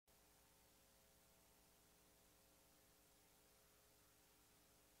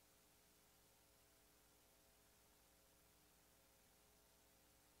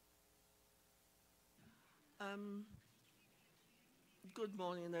Um, Good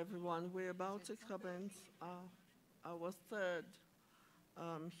morning, everyone. We're about to commence our third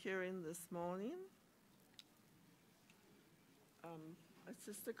hearing this morning.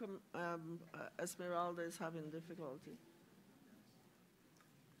 Sister Esmeralda is having difficulty.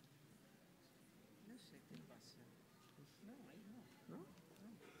 No?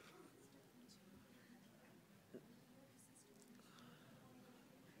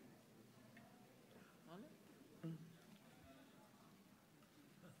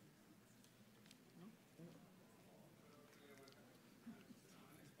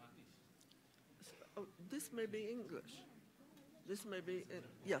 Oh, this may be English. This may be,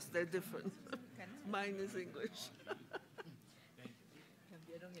 yes, they're different. Mine is English.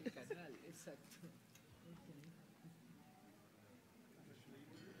 Cambiaron el canal, exacto.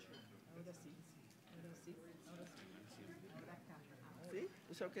 Ahora sí, ahora sí, ahora sí. Ahora acá. See?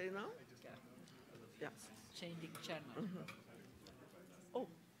 It's okay now? Yes. Changing channel. Oh,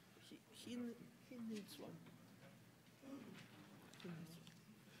 he needs one. He needs one.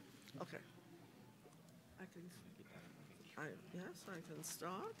 Okay. Yes, I can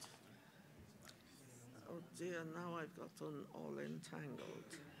start. Oh dear, now I've gotten all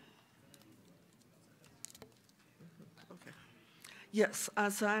entangled. Okay. Yes,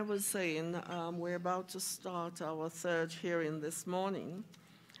 as I was saying, we're about to start our third hearing this morning.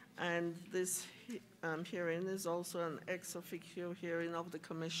 And this hearing is also an ex officio hearing of the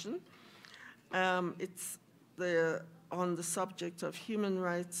Commission. It's on the subject of human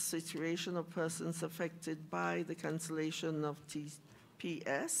rights situation of persons affected by the cancellation of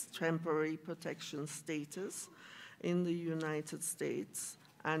TPS, temporary protection status, in the United States,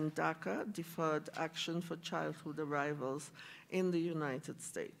 and DACA, deferred action for childhood arrivals in the United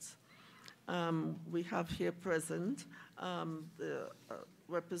States. We have here present the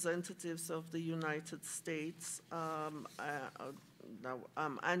representatives of the United States,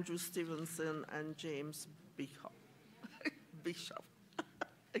 Andrew Stevenson and James Bishop.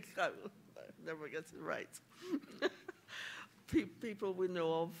 I never get it right. People we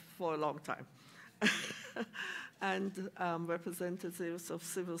know of for a long time. And representatives of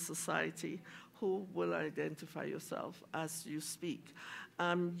civil society who will identify yourself as you speak.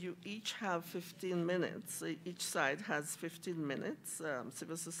 You each have 15 minutes. Each side has 15 minutes,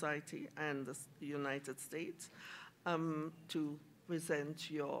 civil society and the United States, to present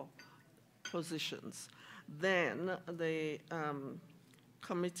your positions. Then the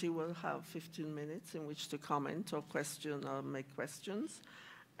committee will have 15 minutes in which to comment or question or make questions.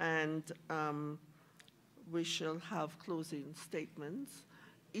 And we shall have closing statements,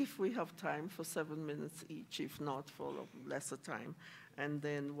 if we have time, for 7 minutes each, if not for lesser time, and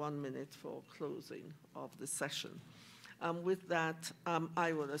then 1 minute for closing of the session. With that,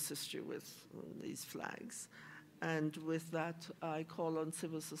 I will assist you with these flags. And with that, I call on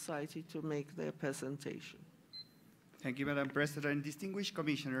civil society to make their presentation. Thank you, Madam President. Distinguished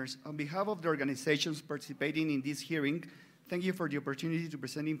commissioners, on behalf of the organizations participating in this hearing, thank you for the opportunity to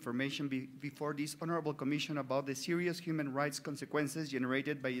present information before this honorable commission about the serious human rights consequences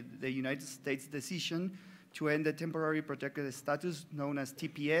generated by the United States decision to end the temporary protected status known as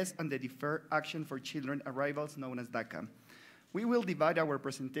TPS and the deferred action for children arrivals known as DACA. We will divide our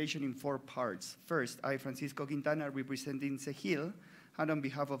presentation in 4 parts. First, I, Francisco Quintana, representing CEGIL, and on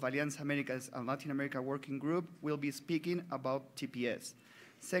behalf of Alianza Americas and Latin America Working Group, will be speaking about TPS.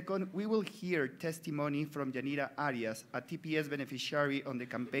 Second, we will hear testimony from Yanira Arias, a TPS beneficiary and the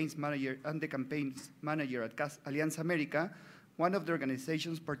campaigns manager at Alianza America, one of the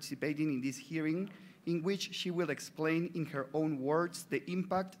organizations participating in this hearing, in which she will explain in her own words the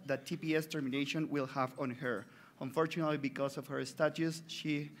impact that TPS termination will have on her. Unfortunately, because of her status,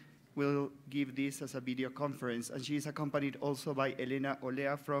 she will give this as a video conference, and she is accompanied also by Elena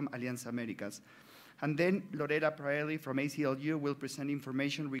Olea from Alianza Americas. And then Loretta Praeli from ACLU will present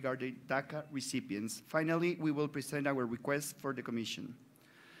information regarding DACA recipients. Finally, we will present our request for the Commission.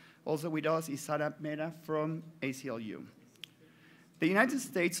 Also with us is Sara Mera from ACLU. The United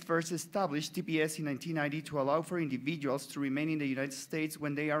States first established TPS in 1990 to allow for individuals to remain in the United States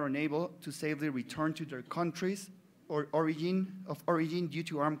when they are unable to safely return to their countries or of origin due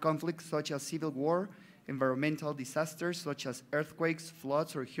to armed conflicts such as civil war, environmental disasters such as earthquakes,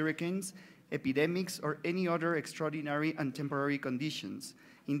 floods, or hurricanes, epidemics, or any other extraordinary and temporary conditions.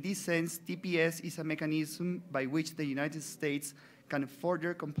 In this sense, TPS is a mechanism by which the United States can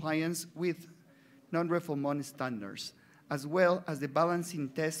further compliance with non-refoulement standards, as well as the balancing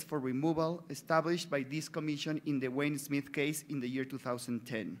test for removal established by this commission in the Wayne Smith case in the year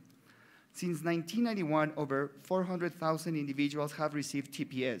 2010. Since 1991, over 400,000 individuals have received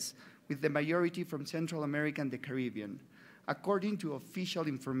TPS, with the majority from Central America and the Caribbean. According to official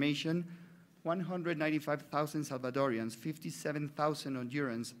information, 195,000 Salvadorians, 57,000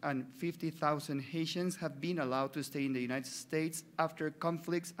 Hondurans, and 50,000 Haitians have been allowed to stay in the United States after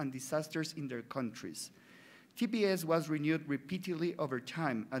conflicts and disasters in their countries. TPS was renewed repeatedly over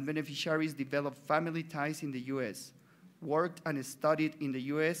time, and beneficiaries developed family ties in the U.S., worked and studied in the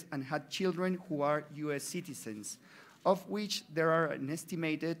U.S., and had children who are U.S. citizens, of which there are an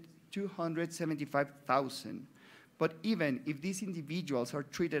estimated 275,000. But even if these individuals are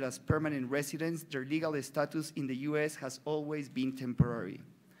treated as permanent residents, their legal status in the U.S. has always been temporary.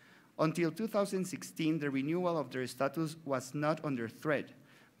 Until 2016, the renewal of their status was not under threat,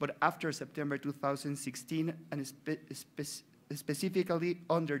 but after September 2016, and specifically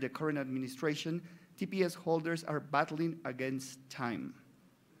under the current administration, TPS holders are battling against time.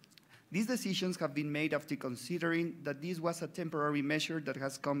 These decisions have been made after considering that this was a temporary measure that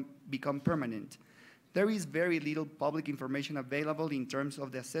has become permanent. There is very little public information available in terms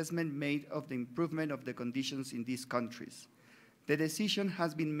of the assessment made of the improvement of the conditions in these countries. The decision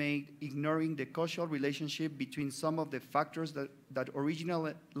has been made ignoring the causal relationship between some of the factors that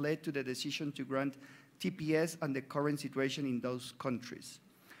originally led to the decision to grant TPS and the current situation in those countries.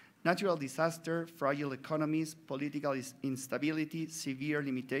 Natural disaster, fragile economies, political instability, severe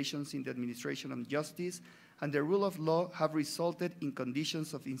limitations in the administration of justice, and the rule of law have resulted in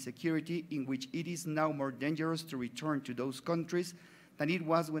conditions of insecurity in which it is now more dangerous to return to those countries than it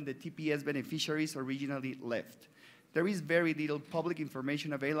was when the TPS beneficiaries originally left. There is very little public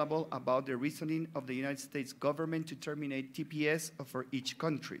information available about the reasoning of the United States government to terminate TPS for each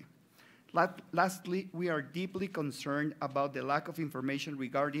country. Lastly, we are deeply concerned about the lack of information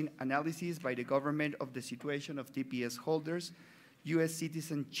regarding analysis by the government of the situation of TPS holders, U.S.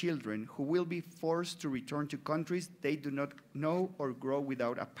 citizen children who will be forced to return to countries they do not know or grow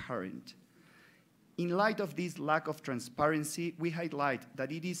without a parent. In light of this lack of transparency, we highlight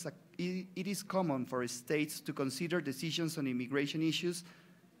that it is common for states to consider decisions on immigration issues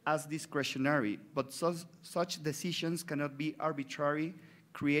as discretionary, but such decisions cannot be arbitrary,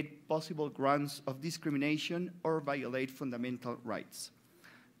 create possible grounds of discrimination, or violate fundamental rights.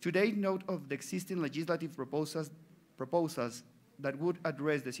 To take note of the existing legislative proposals that would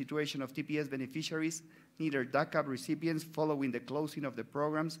address the situation of TPS beneficiaries, neither DACA recipients following the closing of the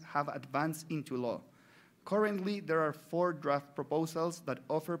programs have advanced into law. Currently, there are 4 draft proposals that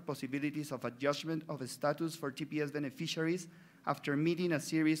offer possibilities of adjustment of status for TPS beneficiaries after meeting a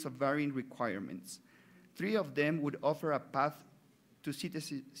series of varying requirements. 3 of them would offer a path to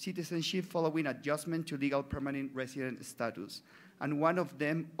citizenship following adjustment to legal permanent resident status, and 1 of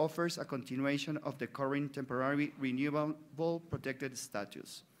them offers a continuation of the current temporary renewable protected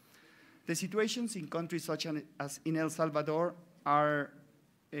status. The situations in countries such as in El Salvador are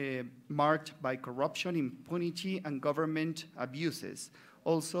marked by corruption, impunity, and government abuses.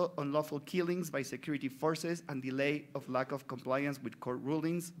 Also, unlawful killings by security forces and delay of lack of compliance with court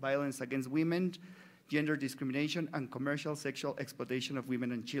rulings, violence against women, gender discrimination, and commercial sexual exploitation of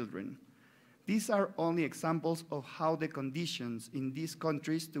women and children. These are only examples of how the conditions in these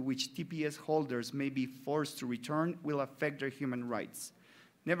countries to which TPS holders may be forced to return will affect their human rights.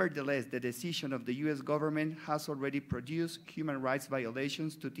 Nevertheless, the decision of the U.S. government has already produced human rights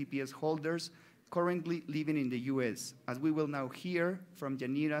violations to TPS holders currently living in the U.S., as we will now hear from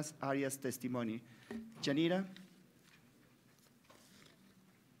Yanira Arias' testimony. Yanira?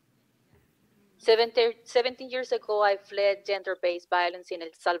 17 years ago, I fled gender-based violence in El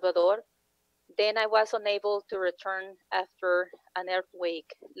Salvador. Then I was unable to return after an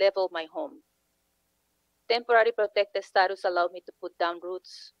earthquake leveled my home. Temporary protected status allowed me to put down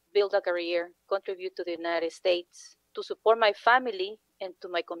roots, build a career, contribute to the United States, to support my family and to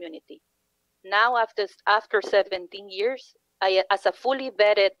my community. Now, after 17 years, as a fully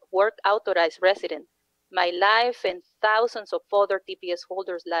vetted, work-authorized resident, my life and thousands of other TPS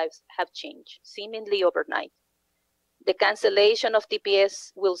holders' lives have changed, seemingly overnight. The cancellation of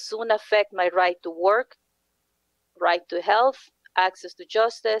TPS will soon affect my right to work, right to health, access to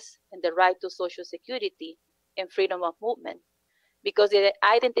justice, and the right to Social Security and freedom of movement, because the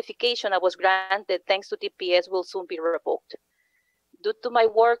identification I was granted thanks to TPS will soon be revoked. Due to my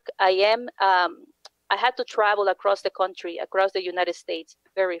work, I had to travel across the country, across the United States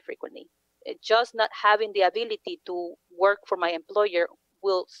very frequently. Just not having the ability to work for my employer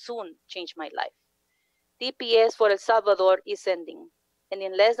will soon change my life. TPS for El Salvador is ending, and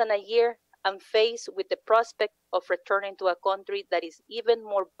in less than a year, I'm faced with the prospect of returning to a country that is even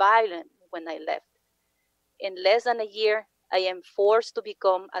more violent when I left. In less than a year, I am forced to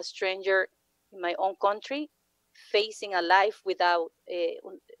become a stranger in my own country, facing a life without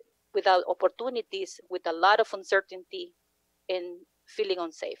without opportunities, with a lot of uncertainty, and feeling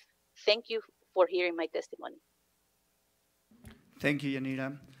unsafe. Thank you for hearing my testimony. Thank you,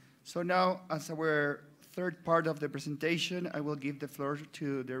 Yanira. So now, as our third part of the presentation, I will give the floor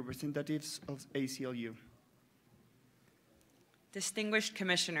to the representatives of ACLU. Distinguished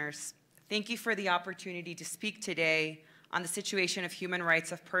commissioners, thank you for the opportunity to speak today on the situation of human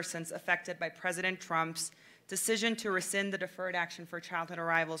rights of persons affected by President Trump's decision to rescind the Deferred Action for Childhood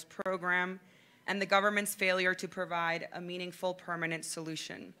Arrivals program and the government's failure to provide a meaningful permanent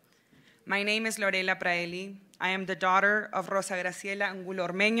solution. My name is Lorela Praeli. I am the daughter of Rosa Graciela Angulo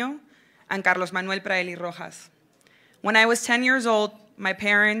Ormeño and Carlos Manuel Praeli Rojas. When I was 10 years old, my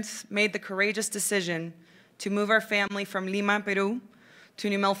parents made the courageous decision to move our family from Lima, Peru, to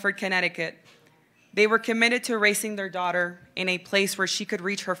New Milford, Connecticut. They were committed to raising their daughter in a place where she could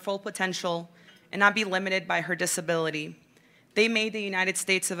reach her full potential and not be limited by her disability. They made the United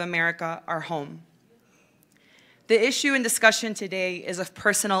States of America our home. The issue in discussion today is of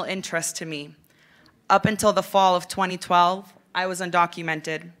personal interest to me. Up until the fall of 2012, I was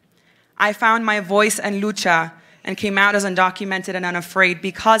undocumented. I found my voice and lucha and came out as undocumented and unafraid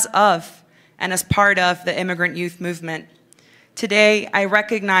because of and as part of the immigrant youth movement. Today, I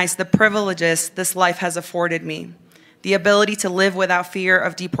recognize the privileges this life has afforded me, the ability to live without fear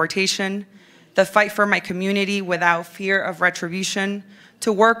of deportation, the fight for my community without fear of retribution,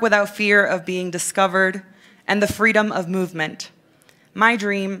 to work without fear of being discovered, and the freedom of movement. My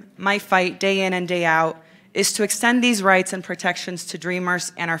dream, my fight day in and day out, is to extend these rights and protections to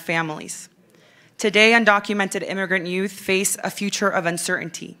dreamers and our families. Today, undocumented immigrant youth face a future of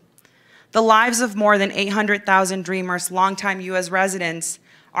uncertainty. The lives of more than 800,000 dreamers, longtime U.S. residents,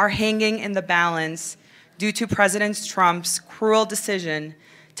 are hanging in the balance due to President Trump's cruel decision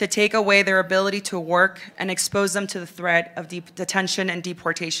to take away their ability to work and expose them to the threat of detention and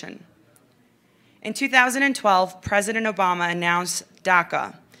deportation. In 2012, President Obama announced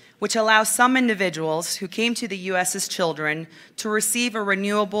DACA, which allows some individuals who came to the U.S. as children to receive a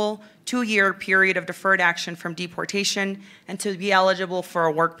renewable 2-year period of deferred action from deportation and to be eligible for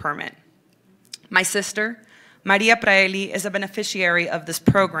a work permit. My sister, Maria Praeli, is a beneficiary of this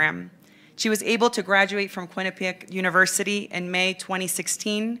program. She was able to graduate from Quinnipiac University in May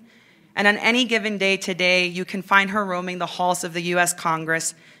 2016, and on any given day today, you can find her roaming the halls of the U.S.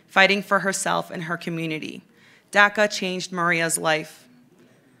 Congress, fighting for herself and her community. DACA changed Maria's life.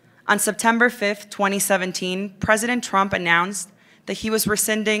 On September 5th, 2017, President Trump announced that he was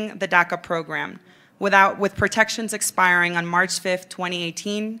rescinding the DACA program with protections expiring on March 5th,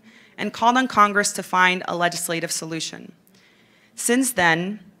 2018, and called on Congress to find a legislative solution. Since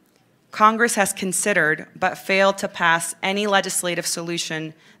then, Congress has considered but failed to pass any legislative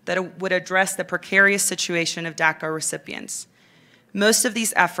solution that would address the precarious situation of DACA recipients. Most of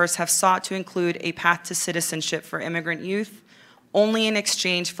these efforts have sought to include a path to citizenship for immigrant youth, only in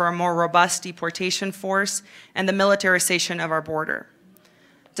exchange for a more robust deportation force and the militarization of our border.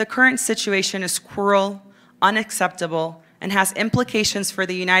 The current situation is cruel, unacceptable, and has implications for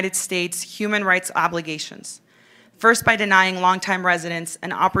the United States' human rights obligations. First, by denying longtime residents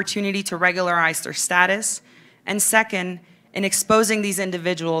an opportunity to regularize their status, and second, in exposing these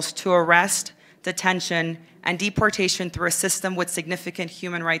individuals to arrest, detention, and deportation through a system with significant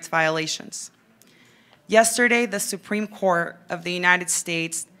human rights violations. Yesterday, the Supreme Court of the United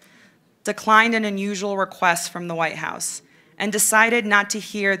States declined an unusual request from the White House and decided not to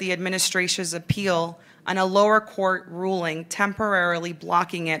hear the administration's appeal on a lower court ruling temporarily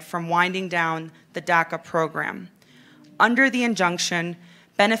blocking it from winding down the DACA program. Under the injunction,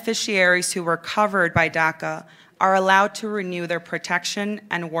 beneficiaries who were covered by DACA are allowed to renew their protection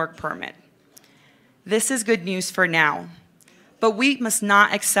and work permit. This is good news for now, but we must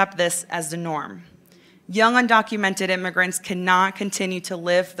not accept this as the norm. Young undocumented immigrants cannot continue to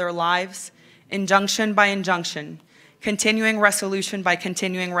live their lives injunction by injunction, continuing resolution by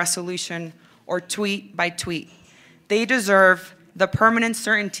continuing resolution, or tweet by tweet. They deserve the permanent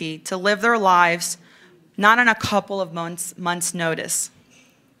certainty to live their lives not on a couple of months' notice.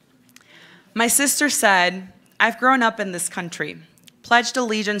 My sister said, "I've grown up in this country, pledged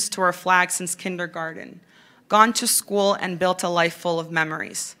allegiance to our flag since kindergarten, gone to school and built a life full of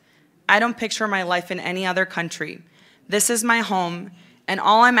memories. I don't picture my life in any other country. This is my home, and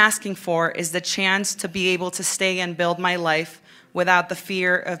all I'm asking for is the chance to be able to stay and build my life without the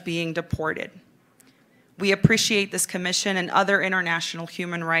fear of being deported." We appreciate this commission and other international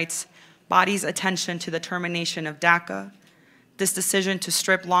human rights bodies' attention to the termination of DACA. This decision to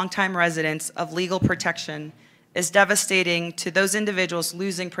strip longtime residents of legal protection is devastating to those individuals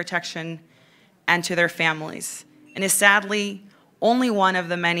losing protection and to their families, and is sadly only one of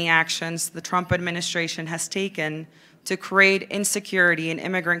the many actions the Trump administration has taken to create insecurity in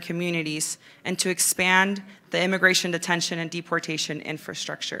immigrant communities and to expand the immigration detention and deportation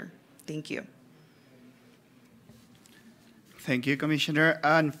infrastructure. Thank you. Thank you, Commissioner.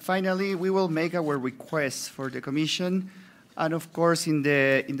 And finally, we will make our requests for the Commission. And of course, in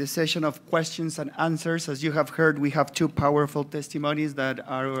the session of questions and answers, as you have heard, we have two powerful testimonies that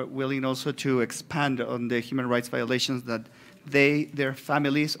are willing also to expand on the human rights violations that they, their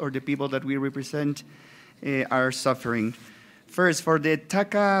families, or the people that we represent are suffering. First, for the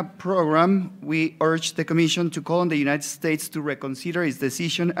DACA program, we urge the Commission to call on the United States to reconsider its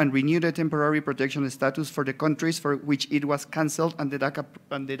decision and renew the temporary protection status for the countries for which it was canceled and the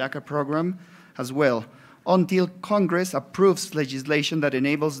DACA program as well, until Congress approves legislation that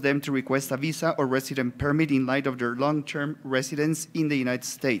enables them to request a visa or resident permit in light of their long-term residence in the United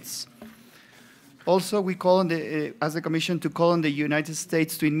States. Also, we call on as the Commission to call on the United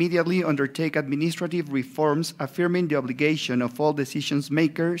States to immediately undertake administrative reforms affirming the obligation of all decision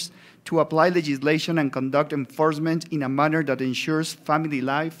makers to apply legislation and conduct enforcement in a manner that ensures family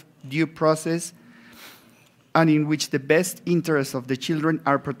life, due process, and in which the best interests of the children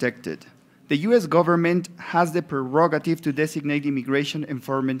are protected. The U.S. government has the prerogative to designate immigration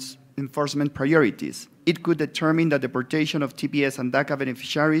enforcement priorities. It could determine that deportation of TPS and DACA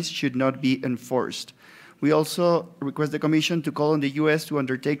beneficiaries should not be enforced. We also request the Commission to call on the U.S. to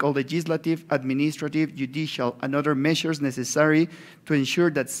undertake all legislative, administrative, judicial, and other measures necessary to ensure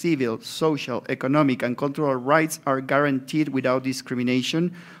that civil, social, economic, and cultural rights are guaranteed without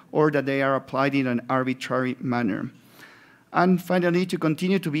discrimination or that they are applied in an arbitrary manner. And finally, to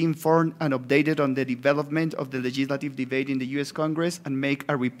continue to be informed and updated on the development of the legislative debate in the U.S. Congress and make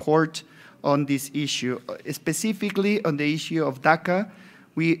a report on this issue. Specifically on the issue of DACA,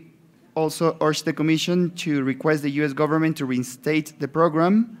 we also urge the Commission to request the U.S. government to reinstate the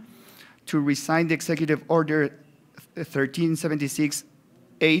program, to resign the Executive Order 1376-8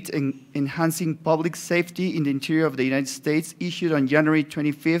 enhancing public safety in the interior of the United States, issued on January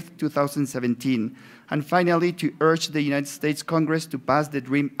 25, 2017. And finally, to urge the United States Congress to pass the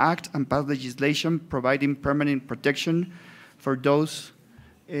DREAM Act and pass legislation providing permanent protection for those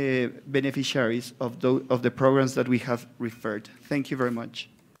beneficiaries of the programs that we have referred. Thank you very much.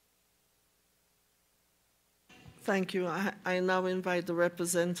 Thank you. I now invite the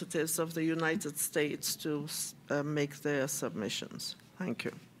representatives of the United States to make their submissions. Thank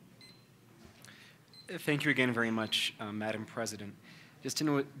you. Thank you again very much, Madam President.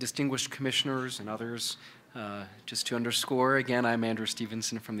 Distinguished commissioners and others, just to underscore, again, I'm Andrew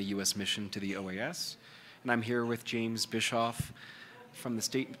Stevenson from the U.S. Mission to the OAS, and I'm here with James Bischoff from the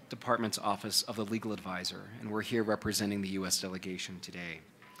State Department's Office of the Legal Advisor, and we're here representing the U.S. delegation today.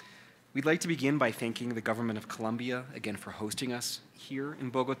 We'd like to begin by thanking the government of Colombia again for hosting us here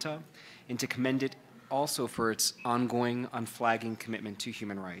in Bogota, and to commend it also for its ongoing, unflagging commitment to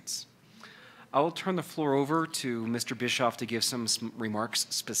human rights. I will turn the floor over to Mr. Bischoff to give some remarks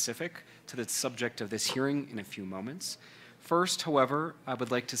specific to the subject of this hearing in a few moments. First, however, I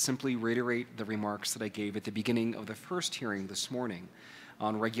would like to simply reiterate the remarks that I gave at the beginning of the first hearing this morning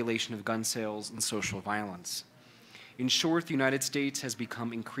on regulation of gun sales and social violence. In short, the United States has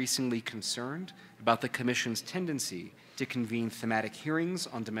become increasingly concerned about the Commission's tendency to convene thematic hearings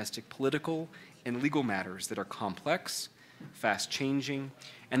on domestic political and legal matters that are complex, fast-changing,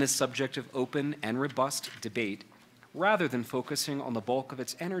 and the subject of open and robust debate, rather than focusing on the bulk of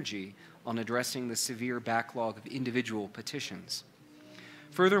its energy on addressing the severe backlog of individual petitions.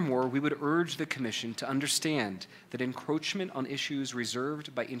 Furthermore, we would urge the Commission to understand that encroachment on issues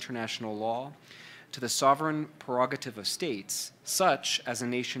reserved by international law to the sovereign prerogative of states, such as a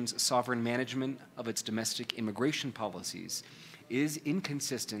nation's sovereign management of its domestic immigration policies, is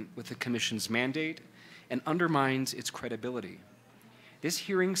inconsistent with the Commission's mandate and undermines its credibility. This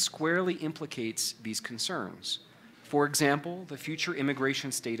hearing squarely implicates these concerns. For example, the future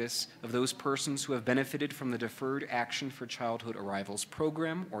immigration status of those persons who have benefited from the Deferred Action for Childhood Arrivals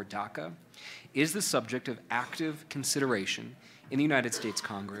Program, or DACA, is the subject of active consideration in the United States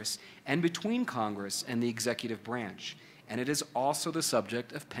Congress and between Congress and the executive branch, and it is also the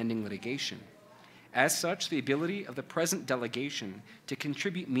subject of pending litigation. As such, the ability of the present delegation to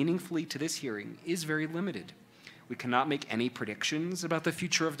contribute meaningfully to this hearing is very limited. We cannot make any predictions about the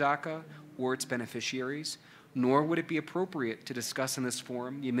future of DACA or its beneficiaries, nor would it be appropriate to discuss in this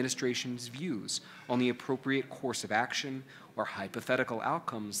forum the administration's views on the appropriate course of action or hypothetical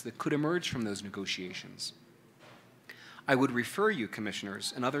outcomes that could emerge from those negotiations. I would refer you,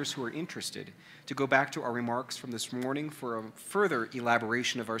 commissioners, and others who are interested, to go back to our remarks from this morning for a further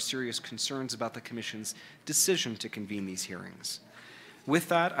elaboration of our serious concerns about the Commission's decision to convene these hearings. With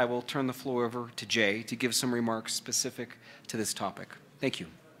that, I will turn the floor over to Jay to give some remarks specific to this topic. Thank you.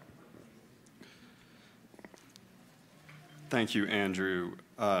 Thank you, Andrew.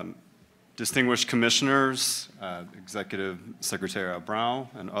 Distinguished commissioners, Executive Secretary Brown,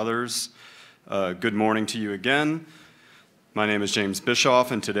 and others, good morning to you again. My name is James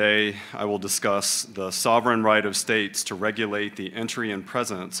Bischoff, and today I will discuss the sovereign right of states to regulate the entry and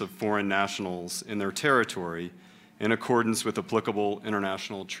presence of foreign nationals in their territory in accordance with applicable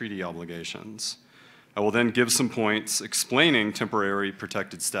international treaty obligations. I will then give some points explaining temporary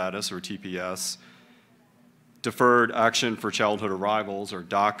protected status, or TPS, deferred action for childhood arrivals, or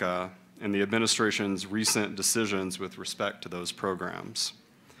DACA, and the administration's recent decisions with respect to those programs.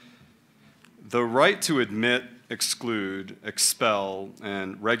 The right to admit, exclude, expel,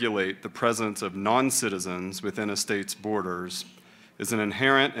 and regulate the presence of non-citizens within a state's borders is an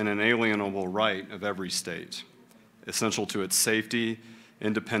inherent and inalienable right of every state, essential to its safety,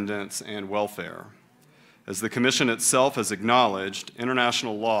 independence, and welfare. As the Commission itself has acknowledged,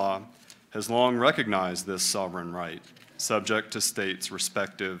 international law has long recognized this sovereign right, subject to states'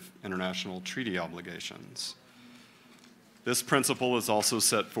 respective international treaty obligations. This principle is also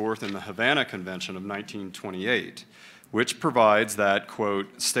set forth in the Havana Convention of 1928, which provides that,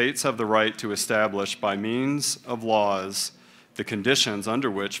 quote, states have the right to establish by means of laws the conditions under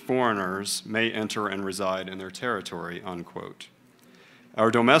which foreigners may enter and reside in their territory, unquote.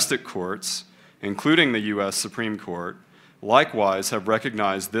 Our domestic courts, including the U.S. Supreme Court, likewise have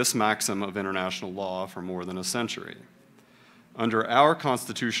recognized this maxim of international law for more than a century. Under our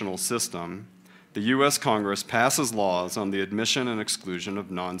constitutional system, the U.S. Congress passes laws on the admission and exclusion of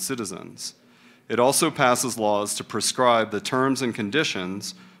non-citizens. It also passes laws to prescribe the terms and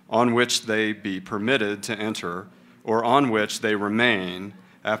conditions on which they be permitted to enter or on which they remain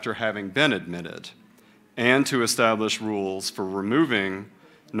after having been admitted, and to establish rules for removing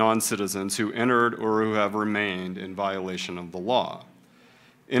non-citizens who entered or who have remained in violation of the law.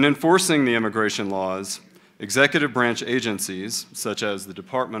 In enforcing the immigration laws, executive branch agencies, such as the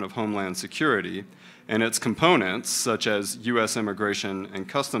Department of Homeland Security, and its components, such as U.S. Immigration and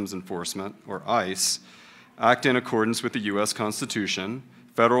Customs Enforcement, or ICE, act in accordance with the U.S. Constitution,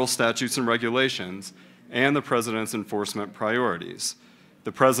 federal statutes and regulations, and the President's enforcement priorities.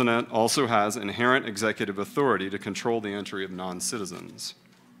 The President also has inherent executive authority to control the entry of non-citizens.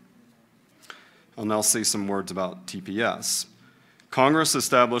 I'll now say some words about TPS. Congress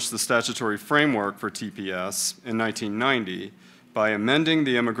established the statutory framework for TPS in 1990 by amending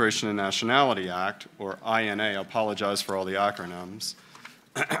the Immigration and Nationality Act, or INA. I apologize for all the acronyms.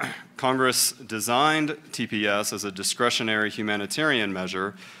 Congress designed TPS as a discretionary humanitarian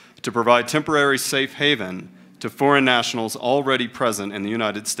measure to provide temporary safe haven to foreign nationals already present in the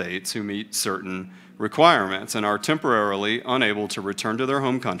United States who meet certain requirements and are temporarily unable to return to their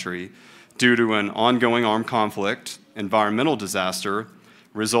home country due to an ongoing armed conflict, environmental disaster,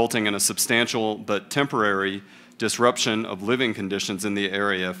 resulting in a substantial but temporary disruption of living conditions in the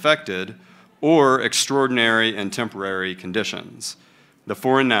area affected, or extraordinary and temporary conditions. The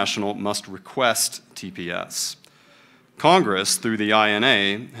foreign national must request TPS. Congress, through the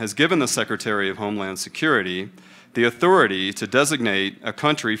INA, has given the Secretary of Homeland Security the authority to designate a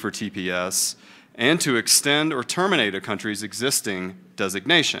country for TPS and to extend or terminate a country's existing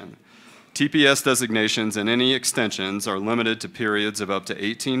designation. TPS designations and any extensions are limited to periods of up to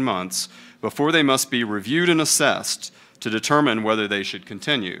 18 months before they must be reviewed and assessed to determine whether they should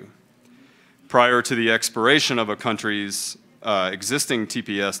continue. Prior to the expiration of a country's existing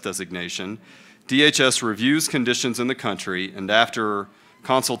TPS designation, DHS reviews conditions in the country and, after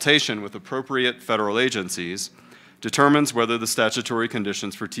consultation with appropriate federal agencies, determines whether the statutory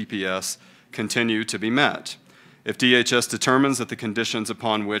conditions for TPS continue to be met. If DHS determines that the conditions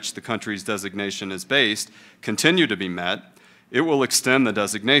upon which the country's designation is based continue to be met, it will extend the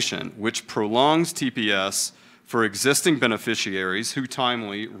designation, which prolongs TPS for existing beneficiaries who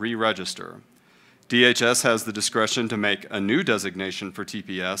timely re-register. DHS has the discretion to make a new designation for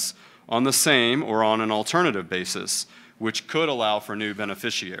TPS on the same or on an alternative basis, which could allow for new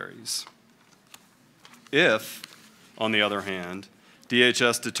beneficiaries. If, on the other hand,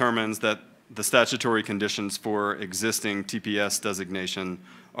 DHS determines that the statutory conditions for existing TPS designation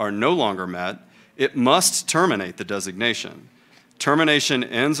are no longer met, it must terminate the designation. Termination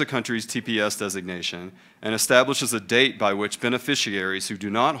ends a country's TPS designation and establishes a date by which beneficiaries who do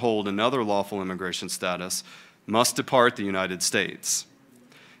not hold another lawful immigration status must depart the United States.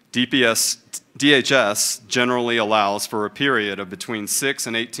 DHS generally allows for a period of between 6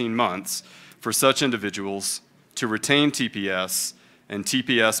 and 18 months for such individuals to retain TPS and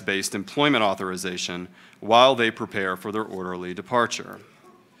TPS-based employment authorization while they prepare for their orderly departure.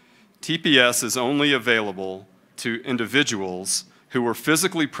 TPS is only available to individuals who were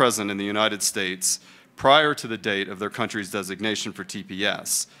physically present in the United States prior to the date of their country's designation for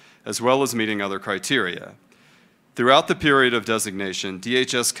TPS, as well as meeting other criteria. Throughout the period of designation,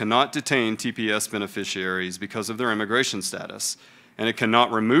 DHS cannot detain TPS beneficiaries because of their immigration status, and it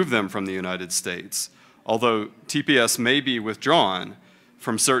cannot remove them from the United States, although TPS may be withdrawn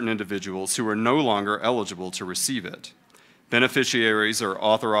from certain individuals who are no longer eligible to receive it. Beneficiaries are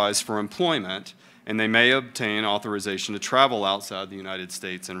authorized for employment, and they may obtain authorization to travel outside the United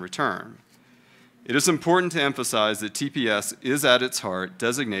States and return. It is important to emphasize that TPS is at its heart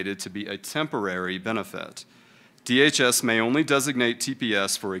designated to be a temporary benefit. DHS may only designate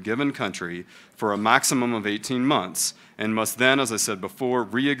TPS for a given country for a maximum of 18 months and must then, as I said before,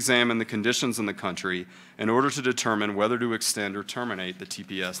 re-examine the conditions in the country in order to determine whether to extend or terminate the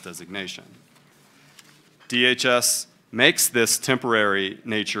TPS designation. DHS makes this temporary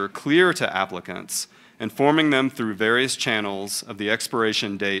nature clear to applicants, informing them through various channels of the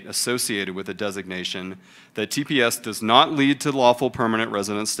expiration date associated with the designation that TPS does not lead to lawful permanent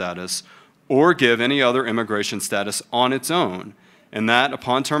resident status or give any other immigration status on its own, and that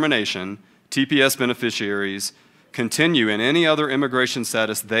upon termination, TPS beneficiaries continue in any other immigration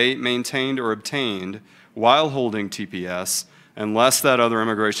status they maintained or obtained while holding TPS unless that other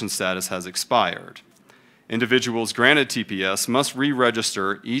immigration status has expired. Individuals granted TPS must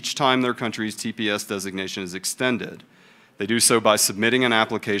re-register each time their country's TPS designation is extended. They do so by submitting an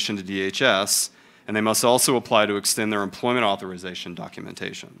application to DHS, and they must also apply to extend their employment authorization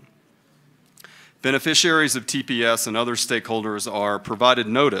documentation. Beneficiaries of TPS and other stakeholders are provided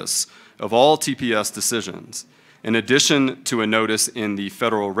notice of all TPS decisions, in addition to a notice in the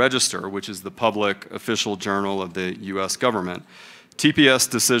Federal Register, which is the public official journal of the U.S. government. TPS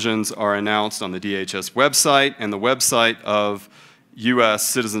decisions are announced on the DHS website and the website of U.S.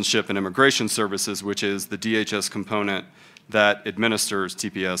 Citizenship and Immigration Services, which is the DHS component that administers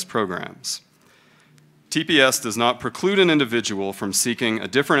TPS programs. TPS does not preclude an individual from seeking a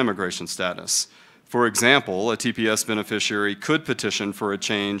different immigration status. For example, a TPS beneficiary could petition for a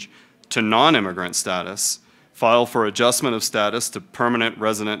change to non-immigrant status, file for adjustment of status to permanent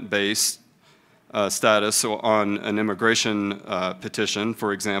resident-based status on an immigration petition,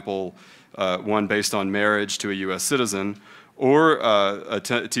 for example, one based on marriage to a U.S. citizen, or a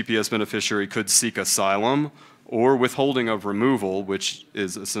TPS beneficiary could seek asylum or withholding of removal, which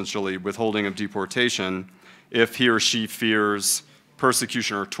is essentially withholding of deportation, if he or she fears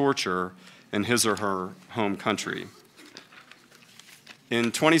persecution or torture in his or her home country.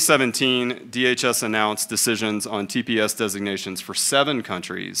 In 2017, DHS announced decisions on TPS designations for 7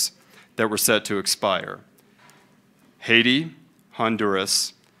 countries that were set to expire: Haiti,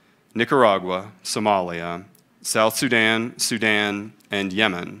 Honduras, Nicaragua, Somalia, South Sudan, Sudan, and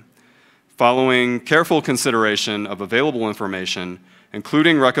Yemen. Following careful consideration of available information,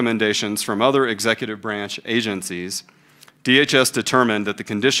 including recommendations from other executive branch agencies, DHS determined that the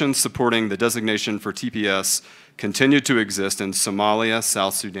conditions supporting the designation for TPS continued to exist in Somalia,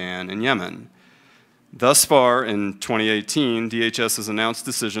 South Sudan, and Yemen. Thus far, in 2018, DHS has announced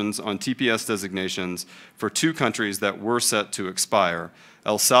decisions on TPS designations for 2 countries that were set to expire,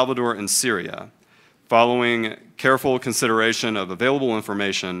 El Salvador and Syria. Following careful consideration of available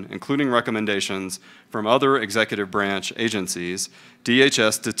information, including recommendations from other executive branch agencies,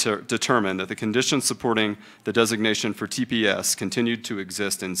 DHS determined that the conditions supporting the designation for TPS continued to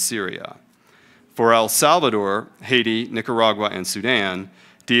exist in Syria. For El Salvador, Haiti, Nicaragua, and Sudan,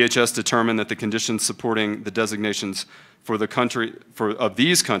 DHS determined that the conditions supporting the designations for of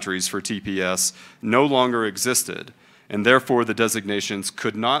these countries for TPS no longer existed, and therefore the designations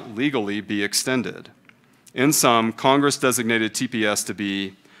could not legally be extended. In sum, Congress designated TPS to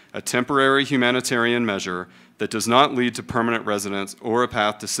be a temporary humanitarian measure that does not lead to permanent residence or a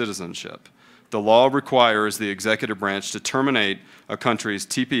path to citizenship. The law requires the executive branch to terminate a country's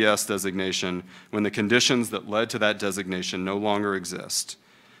TPS designation when the conditions that led to that designation no longer exist.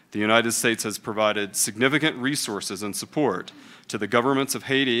 The United States has provided significant resources and support to the governments of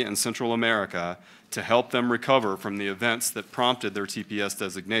Haiti and Central America to help them recover from the events that prompted their TPS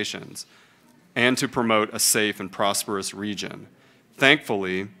designations and to promote a safe and prosperous region.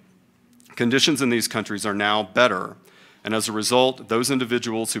 Thankfully, conditions in these countries are now better, and as a result, those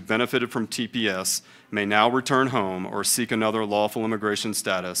individuals who benefited from TPS may now return home or seek another lawful immigration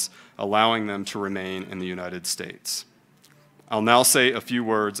status, allowing them to remain in the United States. I'll now say a few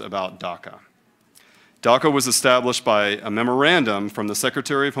words about DACA. DACA was established by a memorandum from the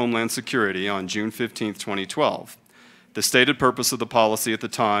Secretary of Homeland Security on June 15, 2012. The stated purpose of the policy at the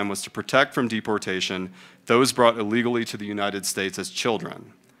time was to protect from deportation those brought illegally to the United States as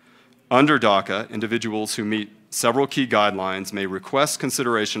children. Under DACA, individuals who meet several key guidelines may request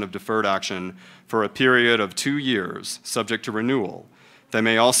consideration of deferred action for a period of 2 years, subject to renewal. They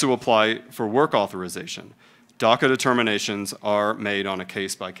may also apply for work authorization. DACA determinations are made on a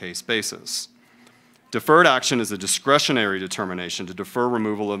case-by-case basis. Deferred action is a discretionary determination to defer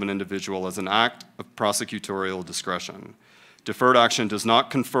removal of an individual as an act of prosecutorial discretion. Deferred action does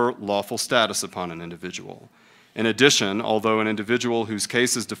not confer lawful status upon an individual. In addition, although an individual whose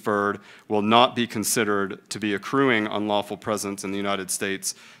case is deferred will not be considered to be accruing unlawful presence in the United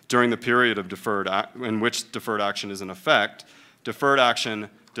States during the period of in which deferred action is in effect, deferred action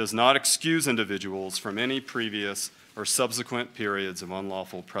does not excuse individuals from any previous or subsequent periods of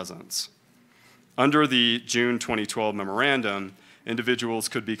unlawful presence. Under the June 2012 memorandum, individuals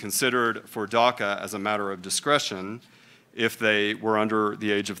could be considered for DACA as a matter of discretion if they were under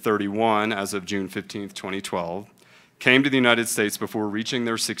the age of 31 as of June 15, 2012, came to the United States before reaching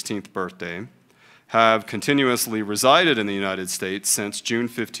their 16th birthday, have continuously resided in the United States since June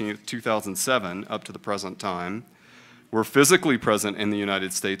 15, 2007 up to the present time, were physically present in the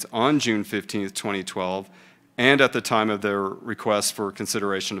United States on June 15, 2012, and at the time of their request for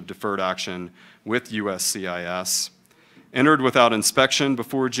consideration of deferred action with USCIS, entered without inspection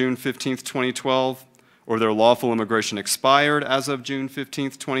before June 15, 2012, or their lawful immigration expired as of June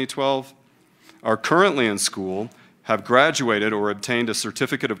 15, 2012, are currently in school, have graduated or obtained a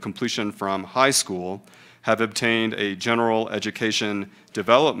certificate of completion from high school, have obtained a general education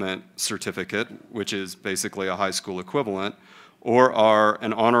development certificate, which is basically a high school equivalent, or are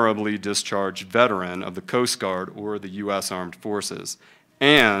an honorably discharged veteran of the Coast Guard or the U.S. Armed Forces,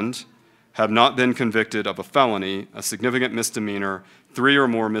 and have not been convicted of a felony, a significant misdemeanor, 3 or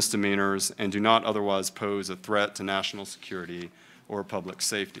more misdemeanors, and do not otherwise pose a threat to national security or public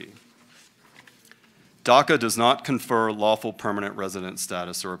safety. DACA does not confer lawful permanent resident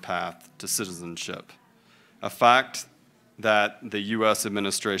status or a path to citizenship, a fact that the U.S.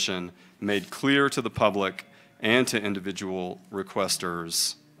 administration made clear to the public and to individual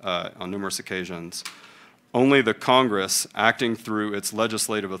requesters on numerous occasions. Only the Congress, acting through its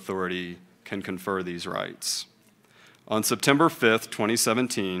legislative authority, can confer these rights. On September 5th,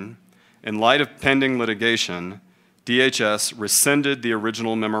 2017, in light of pending litigation, DHS rescinded the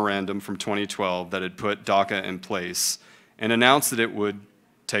original memorandum from 2012 that had put DACA in place and announced that it would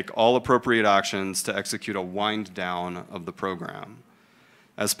take all appropriate actions to execute a wind down of the program.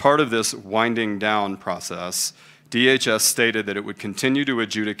 As part of this winding down process, DHS stated that it would continue to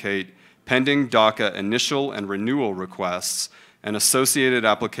adjudicate pending DACA initial and renewal requests and associated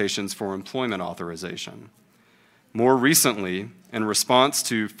applications for employment authorization. More recently, in response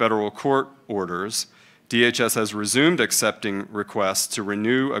to federal court orders, DHS has resumed accepting requests to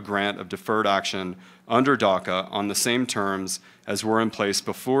renew a grant of deferred action under DACA on the same terms as were in place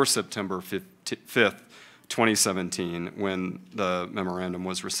before September 5th, 2017, when the memorandum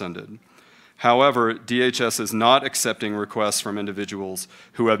was rescinded. However, DHS is not accepting requests from individuals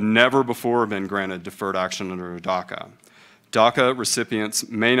who have never before been granted deferred action under DACA. DACA recipients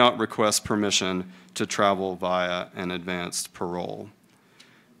may not request permission to travel via an advanced parole.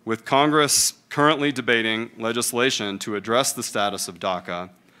 With Congress currently debating legislation to address the status of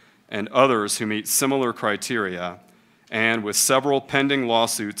DACA and others who meet similar criteria, and with several pending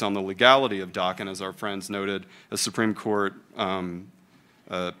lawsuits on the legality of DACA, and as our friends noted, a Supreme Court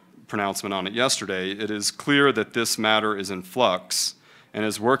pronouncement on it yesterday, it is clear that this matter is in flux and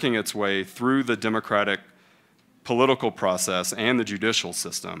is working its way through the democratic political process and the judicial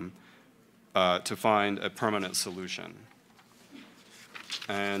system to find a permanent solution.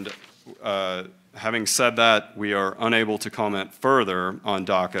 And having said that, we are unable to comment further on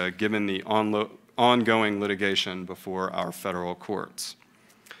DACA given the ongoing litigation before our federal courts.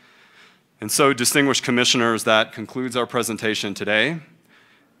 And so, distinguished commissioners, that concludes our presentation today.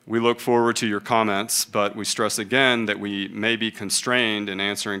 We look forward to your comments, but we stress again that we may be constrained in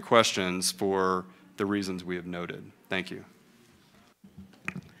answering questions for the reasons we have noted. Thank you.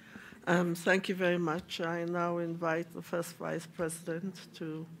 Thank you very much. I now invite the First Vice President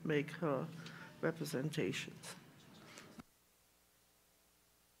to make her representations.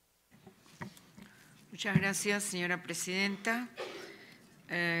 Muchas gracias, señora presidenta.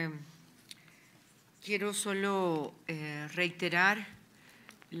 Quiero solo reiterar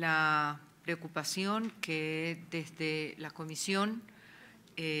la preocupación que desde la Comisión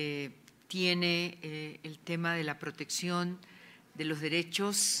tiene el tema de la protección de los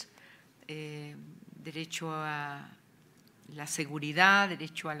derechos, derecho a la seguridad,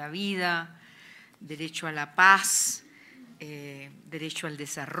 derecho a la vida, derecho a la paz derecho al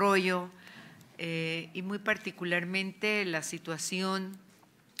desarrollo y muy particularmente la situación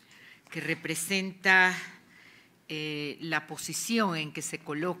que representa la posición en que se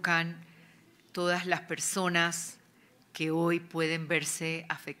colocan todas las personas que hoy pueden verse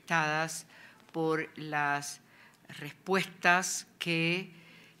afectadas por las respuestas que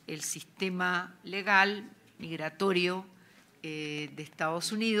el sistema legal migratorio de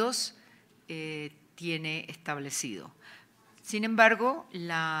Estados Unidos tiene establecido. Sin embargo,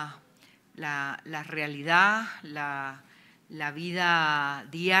 la realidad, la vida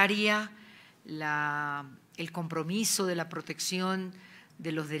diaria, el compromiso de la protección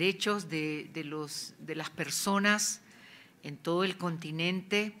de los derechos de las personas en todo el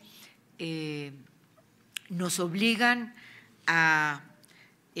continente nos obligan a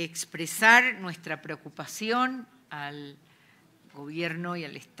expresar nuestra preocupación al gobierno y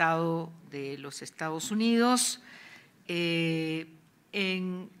al Estado de los Estados Unidos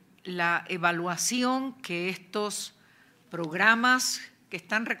en la evaluación que estos programas que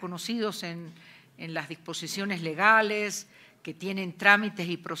están reconocidos en las disposiciones legales, que tienen trámites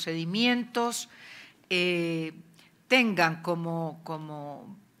y procedimientos, tengan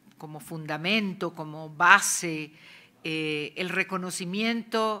como fundamento, como base, el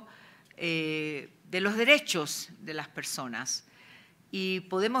reconocimiento de los derechos de las personas. Y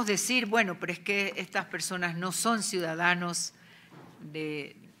podemos decir, bueno, pero es que estas personas no son ciudadanos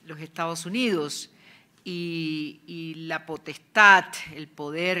de los Estados Unidos y la potestad, el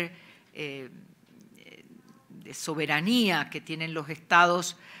poder de soberanía que tienen los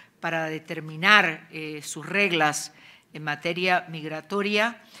estados para determinar sus reglas en materia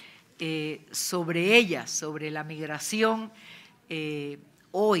migratoria, sobre ellas, sobre la migración,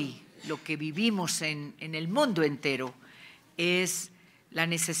 hoy lo que vivimos en el mundo entero es la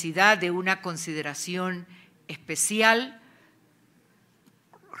necesidad de una consideración especial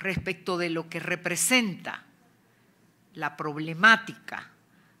respecto de lo que representa la problemática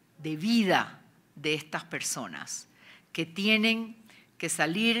de vida de estas personas que tienen que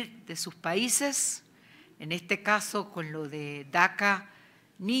salir de sus países, en este caso con lo de DACA,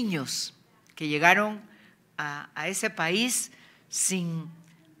 niños que llegaron a ese país sin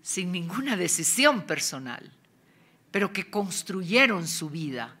ninguna decisión personal, pero que construyeron su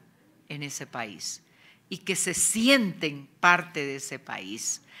vida en ese país y que se sienten parte de ese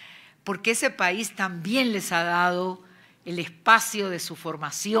país, porque ese país también les ha dado el espacio de su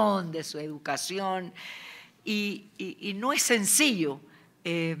formación, de su educación, y no es sencillo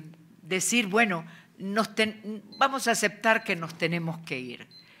decir, bueno, vamos a aceptar que nos tenemos que ir.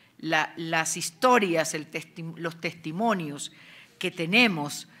 Las historias, los testimonios que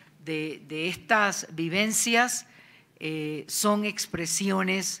tenemos de estas vivencias son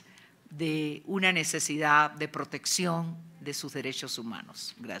expresiones de una necesidad de protección de sus derechos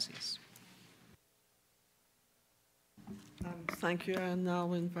humanos. Gracias. Thank you. I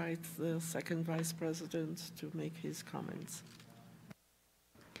now invite the second Vice President to make his comments.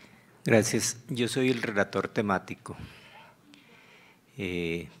 Gracias. Yo soy el relator temático.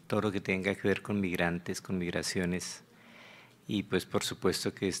 Todo lo que tenga que ver con migrantes, con migraciones, y pues por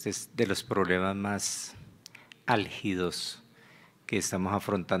supuesto que este es de los problemas más álgidos que estamos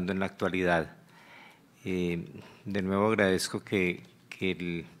afrontando en la actualidad. De nuevo agradezco que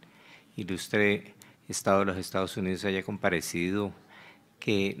el ilustre Estado de los Estados Unidos haya comparecido,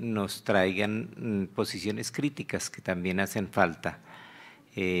 que nos traigan posiciones críticas que también hacen falta.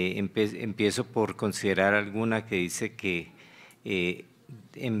 Empiezo por considerar alguna que dice que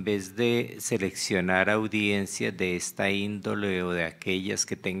en vez de seleccionar audiencias de esta índole o de aquellas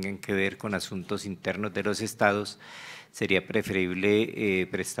que tengan que ver con asuntos internos de los estados, sería preferible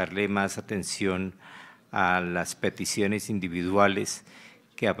prestarle más atención a las peticiones individuales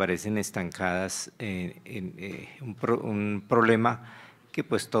que aparecen estancadas en un problema que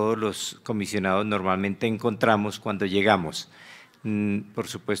pues todos los comisionados normalmente encontramos cuando llegamos. Por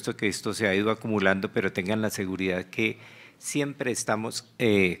supuesto que esto se ha ido acumulando, pero tengan la seguridad que siempre estamos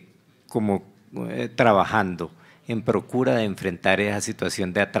trabajando en procura de enfrentar esa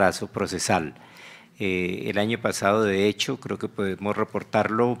situación de atraso procesal. El año pasado, de hecho, creo que podemos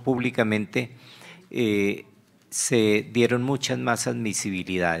reportarlo públicamente, se dieron muchas más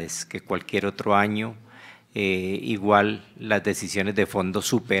admisibilidades que cualquier otro año. Igual las decisiones de fondo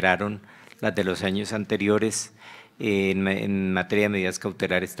superaron las de los años anteriores. En materia de medidas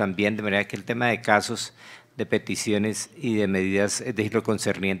cautelares también, de manera que el tema de casos, de peticiones y de medidas de lo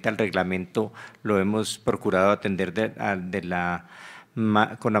concerniente al reglamento lo hemos procurado atender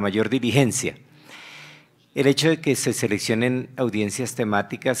con la mayor diligencia. El hecho de que se seleccionen audiencias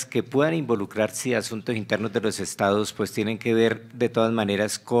temáticas que puedan involucrarse a asuntos internos de los estados, pues tienen que ver de todas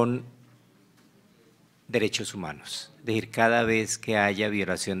maneras con derechos humanos. Es decir, cada vez que haya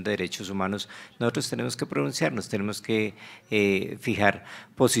violación de derechos humanos, nosotros tenemos que pronunciarnos, tenemos que fijar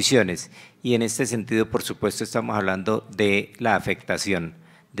posiciones. Y en este sentido, por supuesto, estamos hablando de la afectación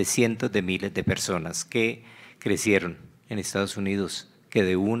de cientos de miles de personas que crecieron en Estados Unidos, que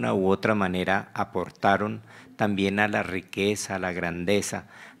de una u otra manera aportaron también a la riqueza, a la grandeza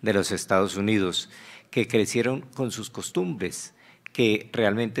de los Estados Unidos, que crecieron con sus costumbres, que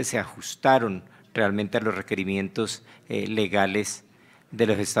realmente se ajustaron realmente a los requerimientos legales de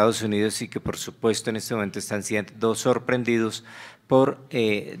los Estados Unidos y que por supuesto en este momento están siendo sorprendidos por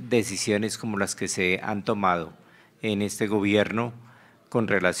decisiones como las que se han tomado en este gobierno con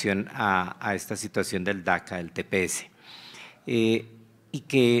relación a esta situación del DACA, del TPS. Y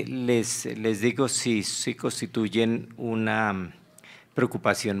que les digo, sí constituyen una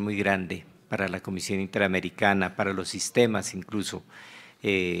preocupación muy grande para la Comisión Interamericana, para los sistemas incluso.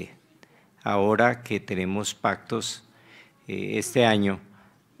 Ahora que tenemos pactos este año,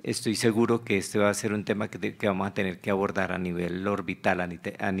 estoy seguro que este va a ser un tema que vamos a tener que abordar a nivel orbital,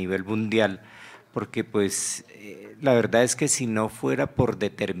 a nivel mundial, porque pues la verdad es que si no fuera por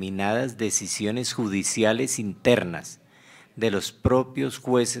determinadas decisiones judiciales internas de los propios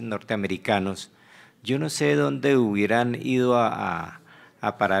jueces norteamericanos, yo no sé dónde hubieran ido a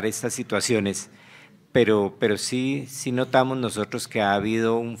parar estas situaciones, pero sí notamos nosotros que ha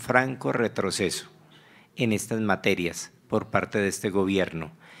habido un franco retroceso en estas materias por parte de este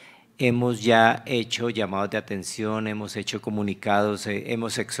gobierno. Hemos ya hecho llamados de atención, hemos hecho comunicados,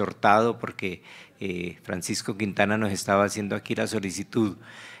 hemos exhortado, porque Francisco Quintana nos estaba haciendo aquí la solicitud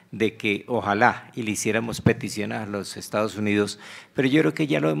de que ojalá y le hiciéramos peticiones a los Estados Unidos, pero yo creo que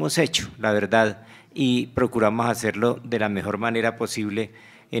ya lo hemos hecho, la verdad, y procuramos hacerlo de la mejor manera posible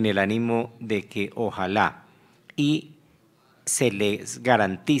en el ánimo de que ojalá y se les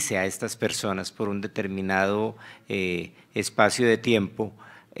garantice a estas personas por un determinado espacio de tiempo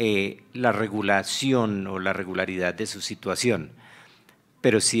la regulación o la regularidad de su situación.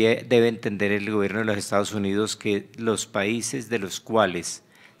 Pero sí debe entender el gobierno de los Estados Unidos que los países de los cuales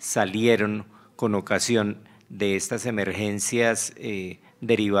salieron con ocasión de estas emergencias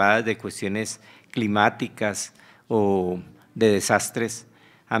derivadas de cuestiones climáticas o de desastres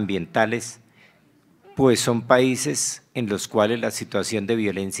ambientales, pues son países en los cuales la situación de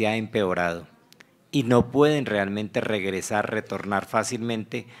violencia ha empeorado y no pueden realmente retornar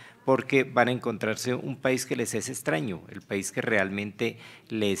fácilmente, porque van a encontrarse un país que les es extraño. El país que realmente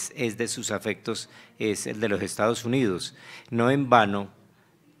les es de sus afectos es el de los Estados Unidos. No en vano,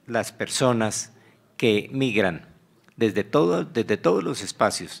 las personas que migran desde todos los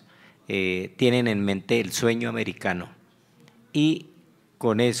espacios tienen en mente el sueño americano, y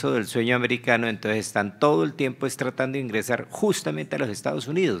con eso del sueño americano entonces están todo el tiempo tratando de ingresar justamente a los Estados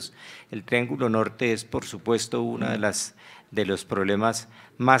Unidos. El Triángulo Norte es por supuesto uno de los problemas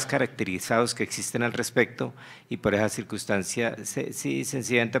más caracterizados que existen al respecto, y por esa circunstancia sí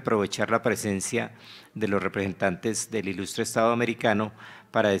sencillamente aprovechar la presencia de los representantes del ilustre Estado americano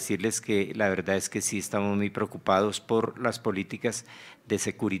para decirles que la verdad es que sí estamos muy preocupados por las políticas de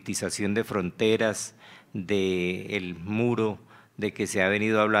securitización de fronteras, del muro, de que se ha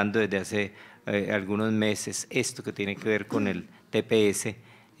venido hablando desde hace algunos meses, esto que tiene que ver con el TPS,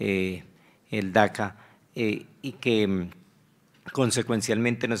 el DACA, y que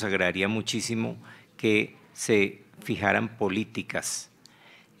consecuencialmente nos agradaría muchísimo que se fijaran políticas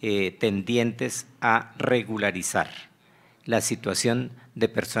tendientes a regularizar la situación de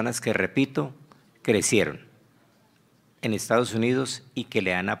personas que, repito, crecieron en Estados Unidos y que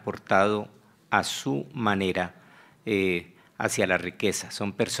le han aportado a su manera hacia la riqueza.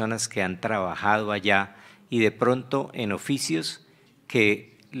 Son personas que han trabajado allá y de pronto en oficios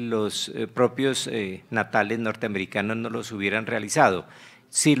que los propios natales norteamericanos no los hubieran realizado.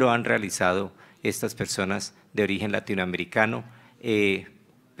 Sí lo han realizado estas personas de origen latinoamericano.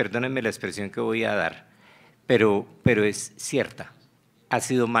 Perdónenme la expresión que voy a dar, pero es cierta. Ha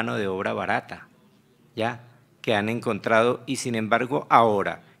sido mano de obra barata, ¿ya?, que han encontrado, y sin embargo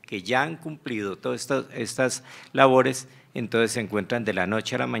ahora que ya han cumplido todas estas labores, entonces se encuentran de la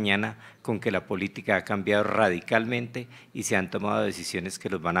noche a la mañana con que la política ha cambiado radicalmente y se han tomado decisiones que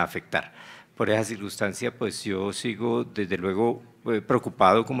los van a afectar. Por esa circunstancia, pues yo sigo desde luego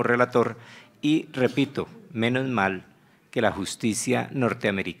preocupado como relator, y repito, menos mal que la justicia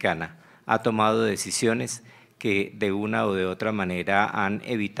norteamericana ha tomado decisiones que de una o de otra manera han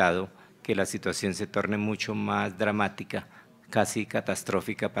evitado que la situación se torne mucho más dramática casi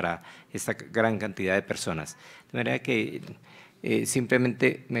catastrófica para esta gran cantidad de personas. De manera que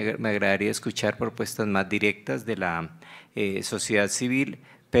simplemente me agradaría escuchar propuestas más directas de la sociedad civil,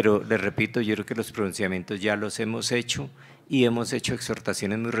 pero les repito, yo creo que los pronunciamientos ya los hemos hecho y hemos hecho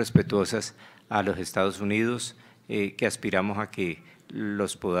exhortaciones muy respetuosas a los Estados Unidos, que aspiramos a que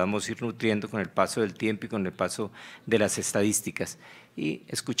los podamos ir nutriendo con el paso del tiempo y con el paso de las estadísticas y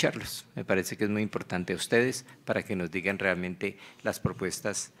escucharlos. Me parece que es muy importante a ustedes para que nos digan realmente las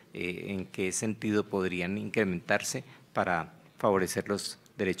propuestas en qué sentido podrían incrementarse para favorecer los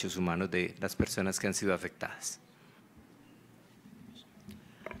derechos humanos de las personas que han sido afectadas.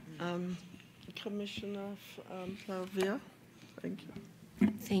 Commissioner Flavia, thank you.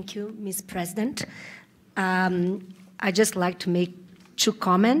 Thank you, Ms. President. I'd just like to make 2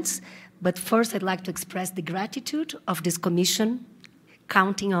 comments, but first I'd like to express the gratitude of this commission,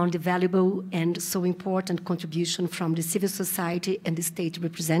 counting on the valuable and so important contribution from the civil society and the state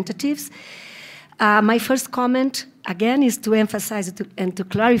representatives. My first comment, again, is to emphasize and to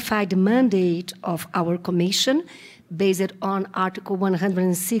clarify the mandate of our commission based on Article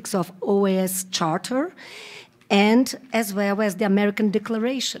 106 of OAS Charter, and as well as the American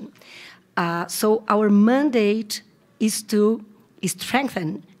Declaration. So our mandate is to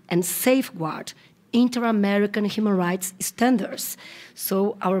strengthen and safeguard inter-American human rights standards.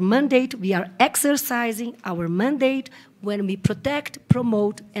 So our mandate, we are exercising our mandate when we protect,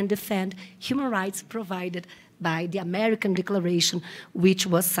 promote, and defend human rights provided by the American Declaration, which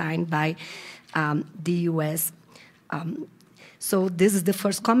was signed by the U.S. So this is the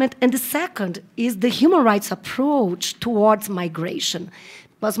first comment. And the second is the human rights approach towards migration.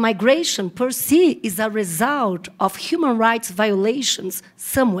 Because migration per se is a result of human rights violations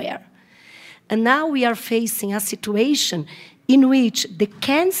somewhere. And now we are facing a situation in which the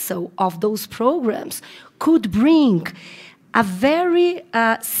cancel of those programs could bring a very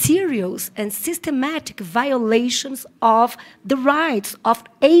serious and systematic violations of the rights of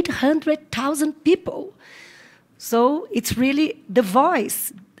 800,000 people. So it's really the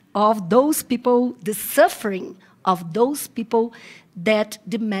voice of those people, the suffering of those people that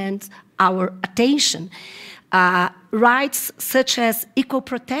demands our attention. Rights such as equal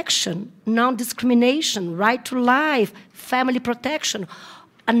protection, non-discrimination, right to life, family protection,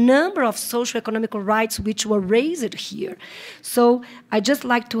 a number of socio-economic rights which were raised here. So I just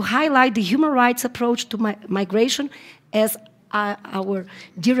like to highlight the human rights approach to migration as our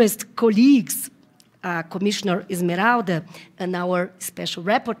dearest colleagues, Commissioner Esmeralda, and our special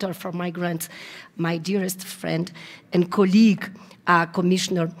rapporteur for migrants, my dearest friend and colleague,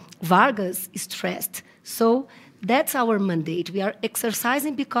 Commissioner Vargas, stressed. So that's our mandate. We are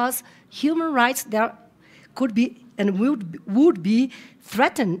exercising because human rights there could be and would be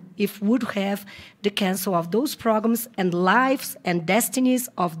threatened if we would have the cancel of those programs, and lives and destinies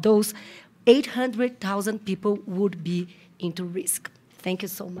of those 800,000 people would be into risk. Thank you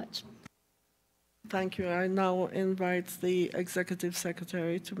so much. Thank you. I now invite the Executive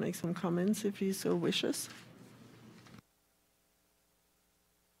Secretary to make some comments if he so wishes.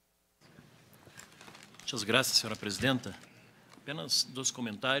 Muchas gracias, senhora presidenta. Apenas 2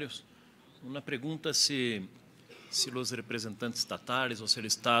 comentários. Uma pergunta se os representantes estatales ou se o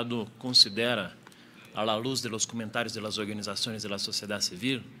Estado considera, à la luz dos comentários das organizações da sociedade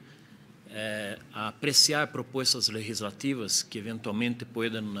civil, apreciar propostas legislativas que eventualmente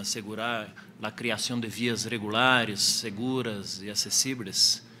puedan assegurar a criação de vias regulares, seguras e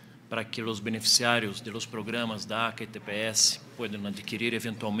acessíveis para que os beneficiários dos programas DACA e TPS possam adquirir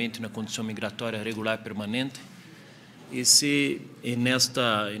eventualmente uma condição migratória regular permanente, e se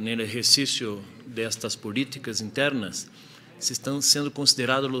no exercício destas políticas internas se estão sendo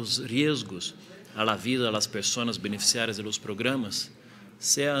considerados os riscos à la vida das pessoas beneficiárias dos programas,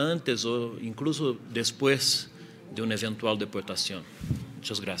 seja antes ou incluso depois de uma eventual deportação.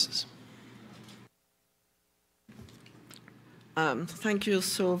 Muitas graças. Thank you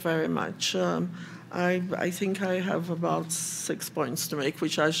so very much. I think I have about 6 points to make,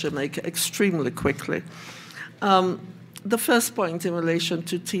 which I shall make extremely quickly. The first point in relation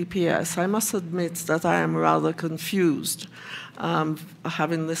to TPS, I must admit that I am rather confused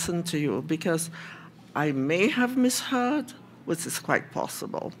having listened to you, because I may have misheard, which is quite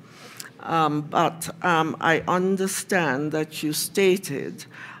possible. But I understand that you stated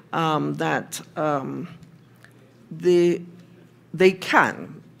that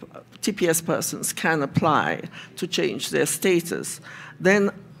TPS persons can apply to change their status. Then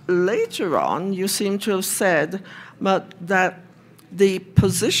later on, you seem to have said that the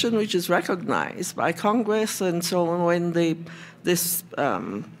position which is recognized by Congress and so on when this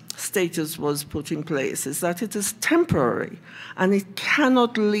status was put in place is that it is temporary and it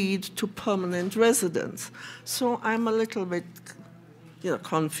cannot lead to permanent residence. So I'm a little bit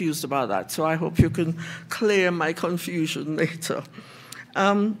confused about that. So I hope you can clear my confusion later.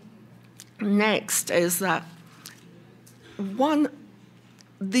 Next is that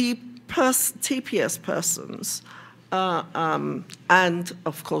the TPS persons and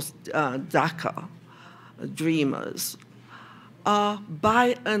of course DACA dreamers are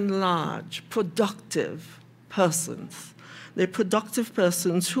by and large productive persons. They're productive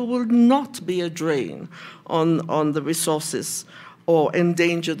persons who will not be a drain on the resources or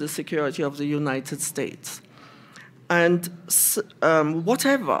endanger the security of the United States. And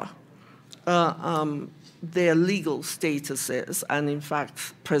whatever their legal status is, and in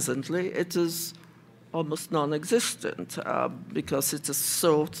fact, presently, it is almost non-existent because it is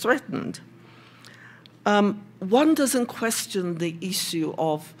so threatened. One doesn't question the issue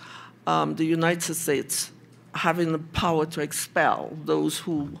of the United States having the power to expel those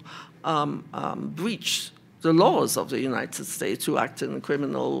who breach the laws of the United States, who act in a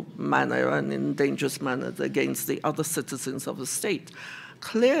criminal manner and in dangerous manner against the other citizens of the state.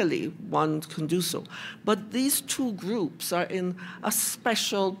 Clearly, one can do so. But these two groups are in a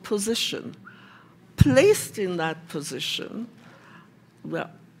special position. Placed in that position,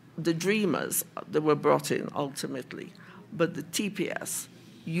 well, the dreamers, they were brought in ultimately, but the TPS,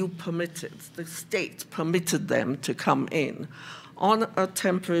 the state permitted them to come in on a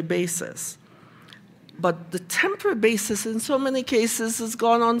temporary basis. But the temporary basis in so many cases has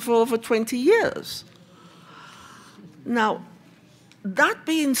gone on for over 20 years. Now, that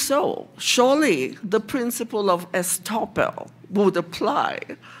being so, surely the principle of estoppel would apply,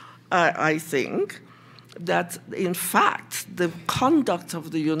 I think, that in fact the conduct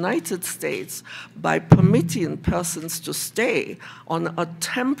of the United States by permitting persons to stay on a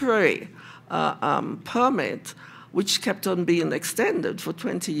temporary permit, which kept on being extended for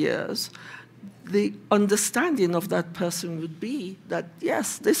 20 years, the understanding of that person would be that,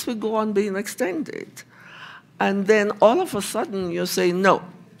 yes, this will go on being extended. And then all of a sudden you say, no,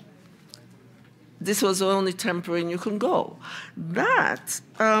 this was only temporary and you can go. That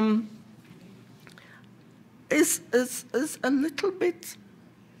is a little bit,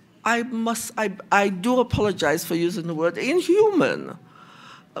 I do apologize for using the word inhuman,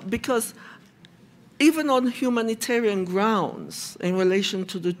 because even on humanitarian grounds in relation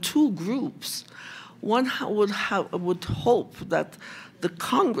to the two groups, one would hope that the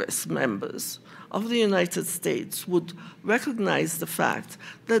Congress members of the United States would recognize the fact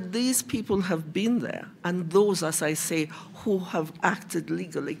that these people have been there, and those, as I say, who have acted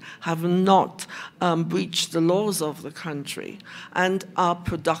legally have not breached the laws of the country and are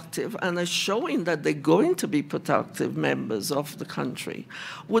productive and are showing that they're going to be productive members of the country,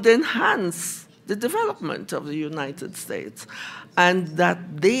 would enhance the development of the United States, and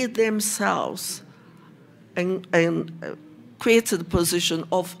that they themselves created a position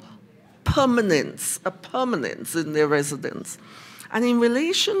of permanence, a permanence in their residence. And in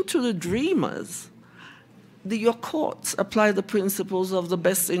relation to the dreamers, your courts apply the principles of the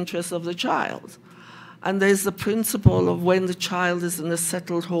best interest of the child. And there's the principle of when the child is in a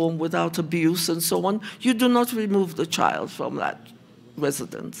settled home without abuse and so on, you do not remove the child from that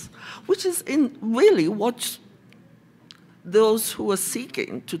residence, which is really what those who are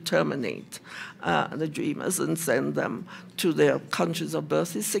seeking to terminate the dreamers and send them to their countries of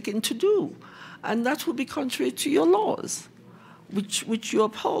birth is seeking to do. And that would be contrary to your laws, which you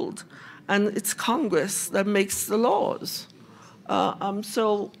uphold. And it's Congress that makes the laws.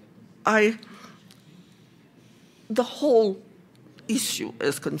 So the whole issue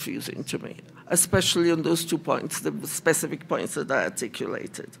is confusing to me, especially on those 2 points, the specific points that I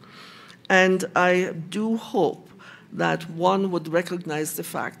articulated. And I do hope that one would recognize the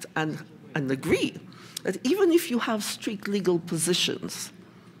fact and agree that even if you have strict legal positions,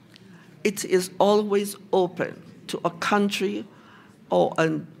 it is always open to a country or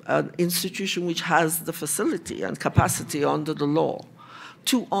an institution which has the facility and capacity under the law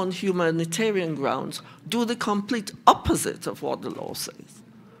to, on humanitarian grounds, do the complete opposite of what the law says.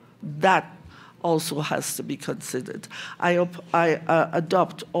 That also has to be considered. I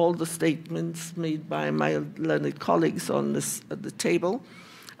adopt all the statements made by my learned colleagues on at the table,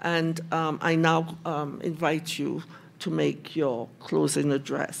 and I now invite you to make your closing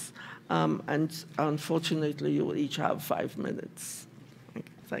address. And unfortunately, you will each have 5 minutes.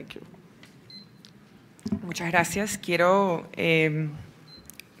 Thank you. Muchas gracias. Quiero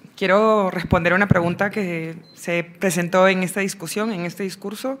responder a una pregunta que se presentó en esta discusión, en este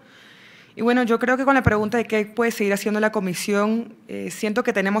discurso, Y bueno, yo creo que con la pregunta de qué puede seguir haciendo la Comisión, siento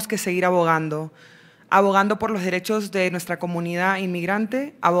que tenemos que seguir abogando por los derechos de nuestra comunidad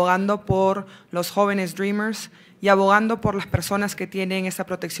inmigrante, abogando por los jóvenes Dreamers y abogando por las personas que tienen esa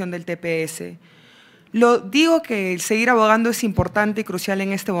protección del TPS. Digo que el seguir abogando es importante y crucial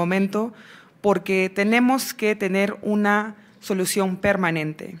en este momento porque tenemos que tener una solución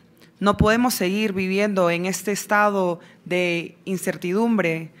permanente. No podemos seguir viviendo en este estado de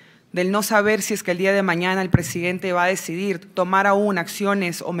incertidumbre, del no saber si es que el día de mañana el presidente va a decidir tomar aún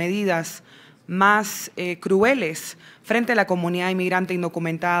acciones o medidas más crueles frente a la comunidad inmigrante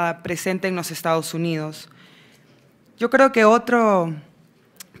indocumentada presente en los Estados Unidos. Yo creo que otro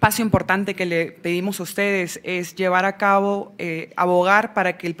paso importante que le pedimos a ustedes es llevar a cabo, abogar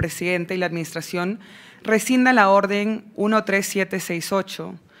para que el presidente y la administración rescinda la orden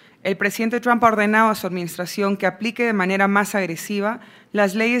 13768. El presidente Trump ha ordenado a su administración que aplique de manera más agresiva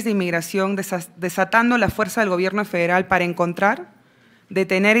las leyes de inmigración, desatando la fuerza del gobierno federal para encontrar,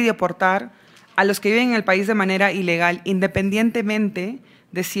 detener y deportar a los que viven en el país de manera ilegal, independientemente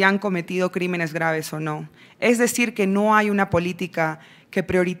de si han cometido crímenes graves o no. Es decir, que no hay una política que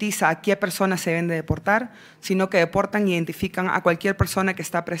prioriza a qué personas se deben de deportar, sino que deportan e identifican a cualquier persona que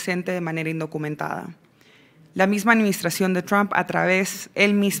está presente de manera indocumentada. La misma administración de Trump,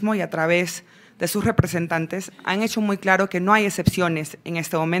 él mismo y a través de sus representantes, han hecho muy claro que no hay excepciones en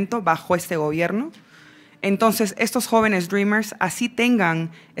este momento bajo este gobierno. Entonces, estos jóvenes Dreamers, así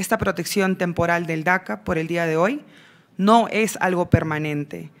tengan esta protección temporal del DACA por el día de hoy, no es algo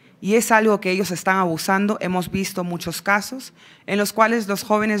permanente y es algo que ellos están abusando. Hemos visto muchos casos en los cuales los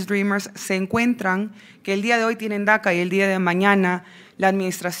jóvenes Dreamers se encuentran que el día de hoy tienen DACA y el día de mañana la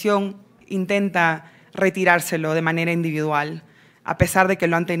administración intenta retirárselo de manera individual, a pesar de que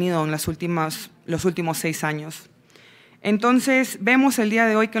lo han tenido en los últimos 6 años. Entonces, vemos el día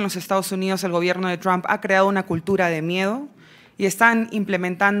de hoy que en los Estados Unidos el gobierno de Trump ha creado una cultura de miedo y están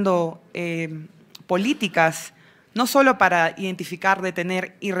implementando políticas no solo para identificar,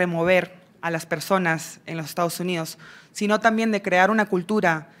 detener y remover a las personas en los Estados Unidos, sino también de crear una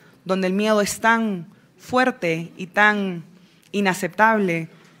cultura donde el miedo es tan fuerte y tan inaceptable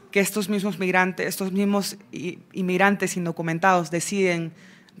que estos mismos inmigrantes indocumentados deciden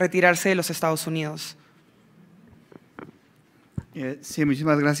retirarse de los Estados Unidos. Sí,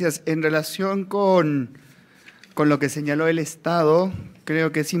 muchísimas gracias. En relación con lo que señaló el Estado,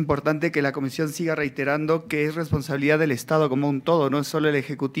 creo que es importante que la Comisión siga reiterando que es responsabilidad del Estado como un todo, no es solo el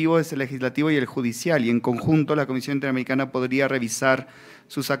Ejecutivo, es el Legislativo y el Judicial, y en conjunto la Comisión Interamericana podría revisar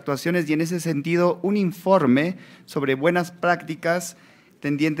sus actuaciones y en ese sentido un informe sobre buenas prácticas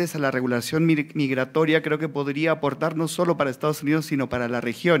tendientes a la regulación migratoria creo que podría aportar no solo para Estados Unidos, sino para la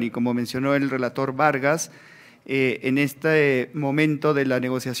región. Y como mencionó el relator Vargas, en este momento de la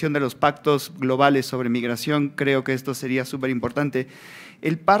negociación de los pactos globales sobre migración, creo que esto sería súper importante.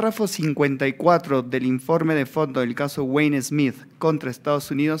 El párrafo 54 del informe de fondo del caso Wayne Smith contra Estados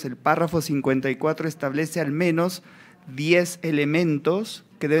Unidos, el párrafo 54 establece al menos 10 elementos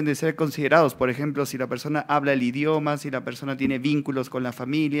que deben de ser considerados. Por ejemplo, si la persona habla el idioma, si la persona tiene vínculos con la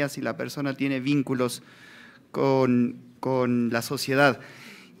familia, si la persona tiene vínculos con la sociedad.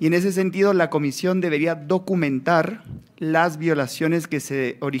 Y en ese sentido, la Comisión debería documentar las violaciones que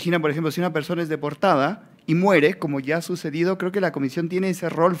se originan. Por ejemplo, si una persona es deportada y muere, como ya ha sucedido, creo que la Comisión tiene ese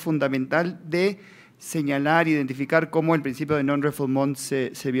rol fundamental de señalar, identificar cómo el principio de non-refoulement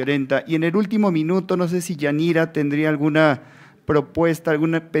se violenta. Y en el último minuto, no sé si Yanira tendría alguna propuesta,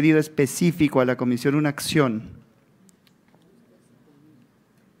 algún pedido específico a la Comisión, una acción.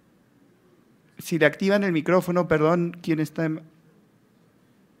 Si le activan el micrófono, perdón, ¿quién está en...?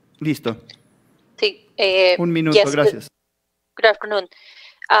 Listo. Sí, un minuto, yes, gracias. Good afternoon.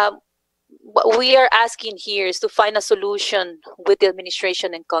 What we are asking here is to find a solution with the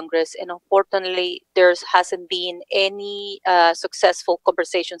administration and Congress, and unfortunately, there hasn't been any successful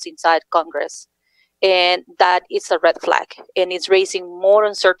conversations inside Congress, and that is a red flag, and it's raising more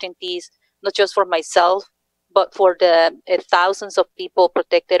uncertainties, not just for myself, but for the thousands of people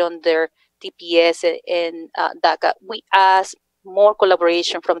protected under TPS and DACA. We ask more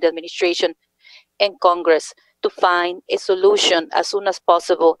collaboration from the administration and Congress to find a solution as soon as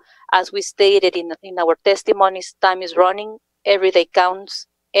possible. As we stated in our testimonies, time is running, every day counts,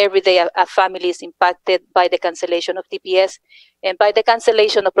 every day a family is impacted by the cancellation of TPS and by the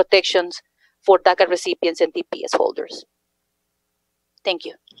cancellation of protections for DACA recipients and TPS holders. Thank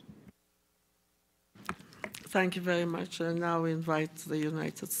you. Thank you very much. And now we invite the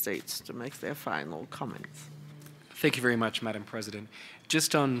United States to make their final comments. Thank you very much, Madam President.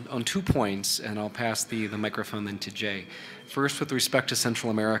 Just on 2 points, and I'll pass the microphone then to Jay. First, with respect to Central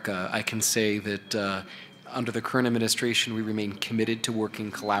America, I can say that under the current administration, we remain committed to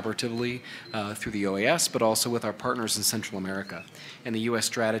working collaboratively through the OAS, but also with our partners in Central America. And the U.S.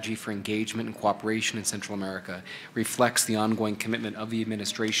 strategy for engagement and cooperation in Central America reflects the ongoing commitment of the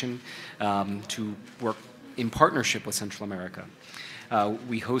administration to work in partnership with Central America.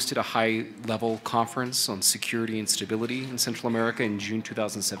 We hosted a high-level conference on security and stability in Central America in June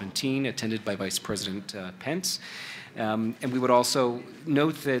 2017, attended by Vice President Pence. And we would also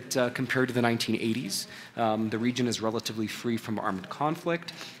note that compared to the 1980s, the region is relatively free from armed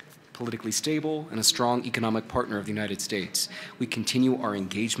conflict, politically stable, and a strong economic partner of the United States. We continue our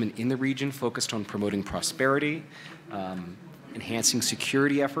engagement in the region focused on promoting prosperity, enhancing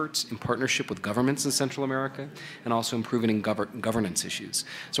security efforts in partnership with governments in Central America, and also improving governance issues.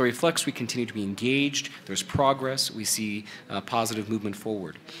 So it reflects we continue to be engaged, there's progress, we see positive movement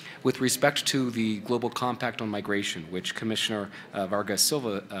forward. With respect to the Global Compact on Migration, which Commissioner Vargas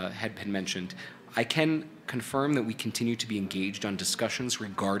Silva had mentioned, I can confirm that we continue to be engaged on discussions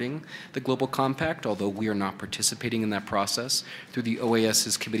regarding the Global Compact, although we are not participating in that process through the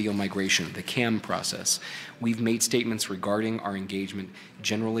OAS's Committee on Migration, the CAM process. We've made statements regarding our engagement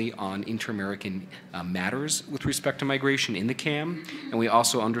generally on inter-American matters with respect to migration in the CAM, and we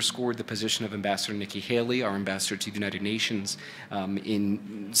also underscored the position of Ambassador Nikki Haley, our ambassador to the United Nations,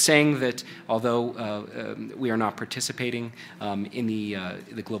 in saying that although we are not participating in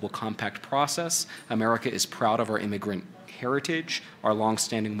the Global Compact process, America is proud of our immigrant heritage, our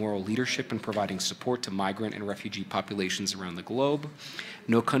longstanding moral leadership in providing support to migrant and refugee populations around the globe.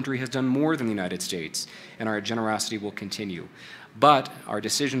 No country has done more than the United States, and our generosity will continue. But our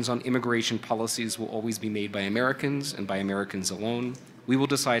decisions on immigration policies will always be made by Americans and by Americans alone. We will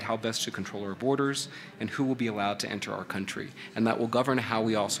decide how best to control our borders and who will be allowed to enter our country. And that will govern how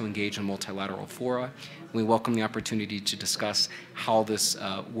we also engage in multilateral fora. We welcome the opportunity to discuss how this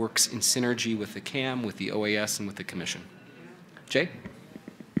works in synergy with the CAM, with the OAS, and with the Commission. Jay?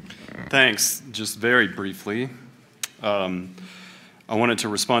 Thanks. Just very briefly, I wanted to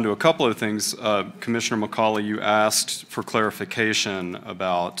respond to a couple of things. Commissioner McCauley, you asked for clarification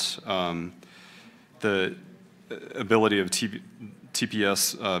about the ability of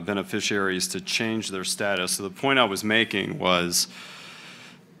TPS beneficiaries to change their status. So the point I was making was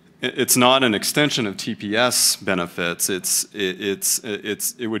it's not an extension of TPS benefits.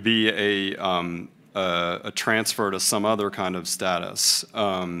 It would be a transfer to some other kind of status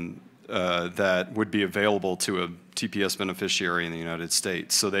that would be available to a TPS beneficiary in the United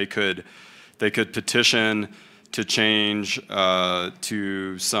States. So they could petition to change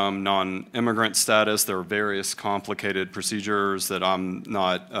to some non-immigrant status. There are various complicated procedures that I'm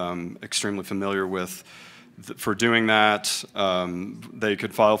not extremely familiar with for doing that. They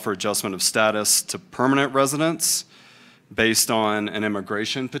could file for adjustment of status to permanent residence based on an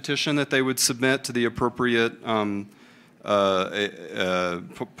immigration petition that they would submit to the appropriate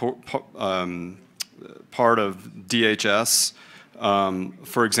part of DHS.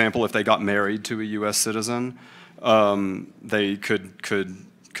 For example, if they got married to a U.S. citizen, they could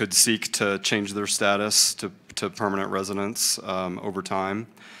seek to change their status to permanent residence over time.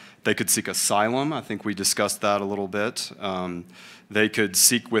 They could seek asylum. I think we discussed that a little bit. They could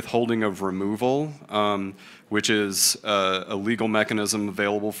seek withholding of removal, which is a legal mechanism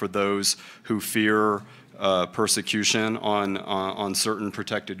available for those who fear persecution on certain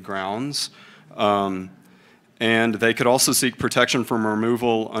protected grounds. And they could also seek protection from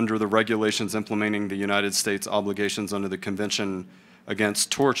removal under the regulations implementing the United States obligations under the Convention Against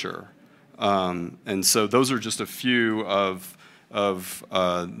Torture. And so those are just a few of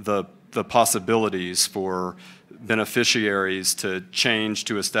the possibilities for beneficiaries to change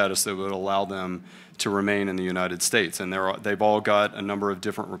to a status that would allow them to remain in the United States. And they've all got a number of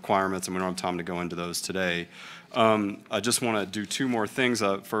different requirements, and we don't have time to go into those today. I just want to do two more things.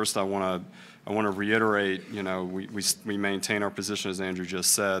 First, I want to reiterate, you know, we maintain our position, as Andrew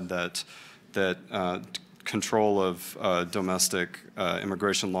just said, that control of domestic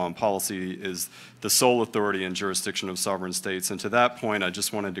immigration law and policy is the sole authority and jurisdiction of sovereign states. And to that point, I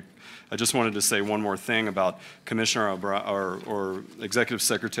just wanted to say one more thing about Commissioner or Executive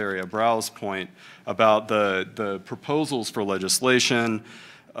Secretary Abrau's point about the proposals for legislation.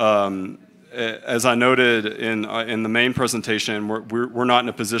 As I noted in the main presentation, we're not in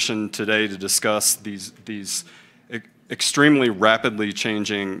a position today to discuss these extremely rapidly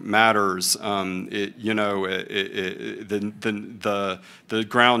changing matters. The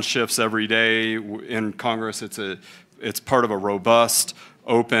ground shifts every day in Congress. It's part of a robust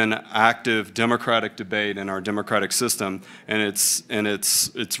open, active, democratic debate in our democratic system, and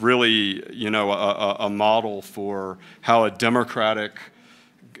it's really, you know, a model for how a democratic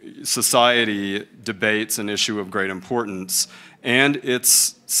society debates an issue of great importance. And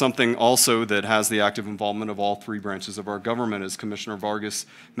it's something also that has the active involvement of all three branches of our government, as Commissioner Vargas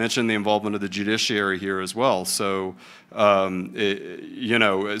mentioned, the involvement of the judiciary here as well. So, you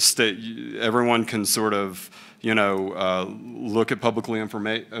know, everyone can sort of, you know, look at publicly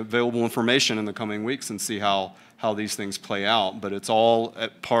available information in the coming weeks and see how these things play out. But it's all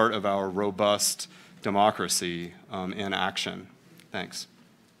part of our robust democracy in action. Thanks.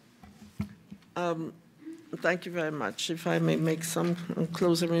 Thank you very much. If I may make some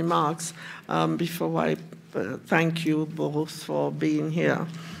closing remarks before I thank you both for being here.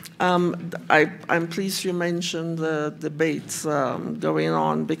 I'm pleased you mentioned the debates going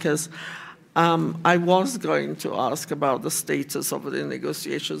on, because I was going to ask about the status of the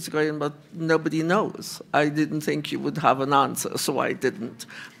negotiations going, but nobody knows. I didn't think you would have an answer, so I didn't,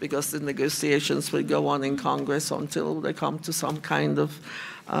 because the negotiations will go on in Congress until they come to some kind of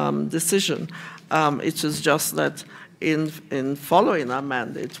decision. It is just that in following our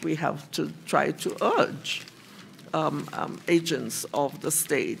mandate, we have to try to urge agents of the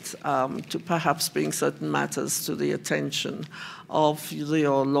state to perhaps bring certain matters to the attention of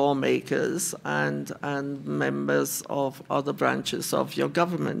your lawmakers and members of other branches of your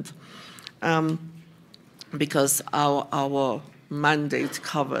government, because our mandate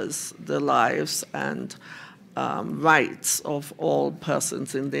covers the lives and rights of all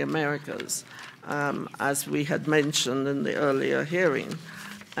persons in the Americas, as we had mentioned in the earlier hearing.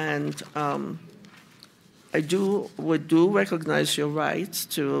 And we do recognize your right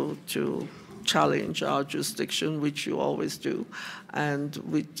to challenge our jurisdiction, which you always do, and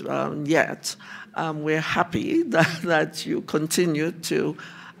yet we're happy that you continue to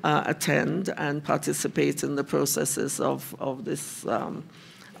attend and participate in the processes of this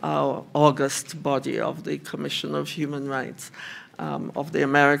our August body of the Commission of Human Rights of the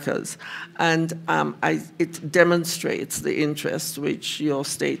Americas. And it demonstrates the interest which your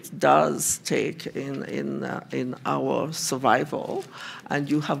state does take in our survival.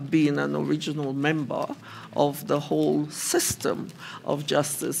 And you have been an original member of the whole system of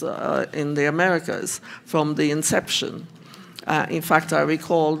justice in the Americas from the inception. In fact, I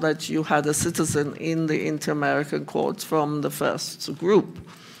recall that you had a citizen in the Inter-American Court from the first group,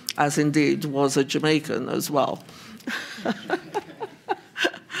 as indeed was a Jamaican as well.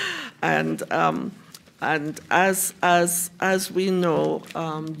 And as we know,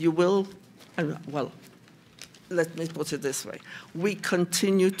 you will, well, let me put it this way. We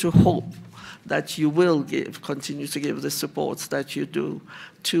continue to hope that you will continue to give the support that you do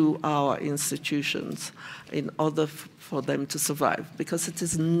to our institutions in order for them to survive, because it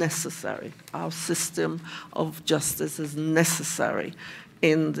is necessary. Our system of justice is necessary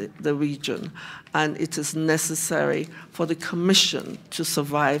in the region, and it is necessary for the Commission to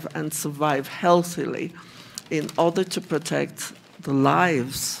survive and survive healthily in order to protect the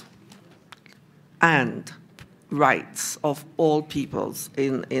lives and rights of all peoples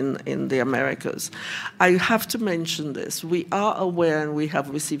in the Americas. I have to mention this. We are aware, and we have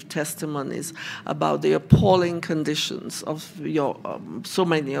received testimonies about the appalling conditions of your so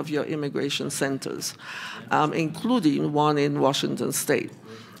many of your immigration centers, including one in Washington State.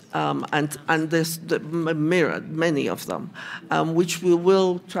 And there's mirrored many of them, which we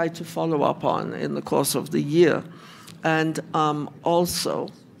will try to follow up on in the course of the year. And also,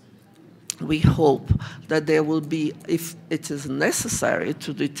 we hope that there will be, if it is necessary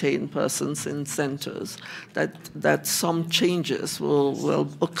to detain persons in centers, that some changes will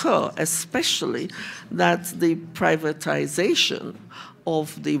occur, especially that the privatization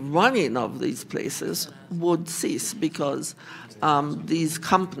of the running of these places would cease, because these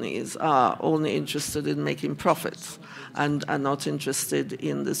companies are only interested in making profits and are not interested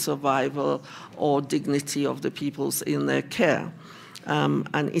in the survival or dignity of the peoples in their care.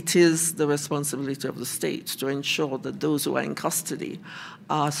 And it is the responsibility of the state to ensure that those who are in custody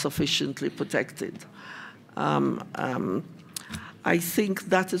are sufficiently protected. I think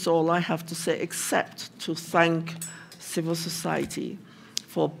that is all I have to say, except to thank civil society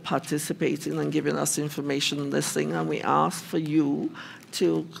for participating and giving us information on this thing. And we ask for you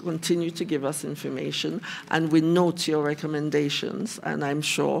to continue to give us information, and we note your recommendations, and I'm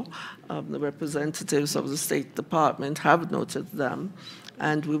sure the representatives of the State Department have noted them,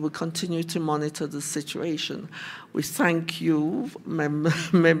 and we will continue to monitor the situation. We thank you,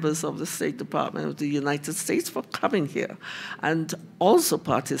 members of the State Department of the United States, for coming here and also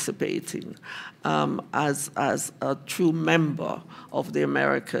participating as a true member of the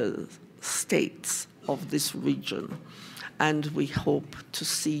American states of this region. And we hope to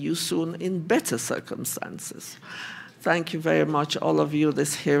see you soon in better circumstances. Thank you very much, all of you.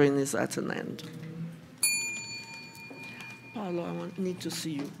 This hearing is at an end. Paolo, I need to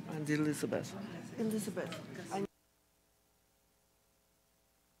see you, and Elizabeth. Elizabeth.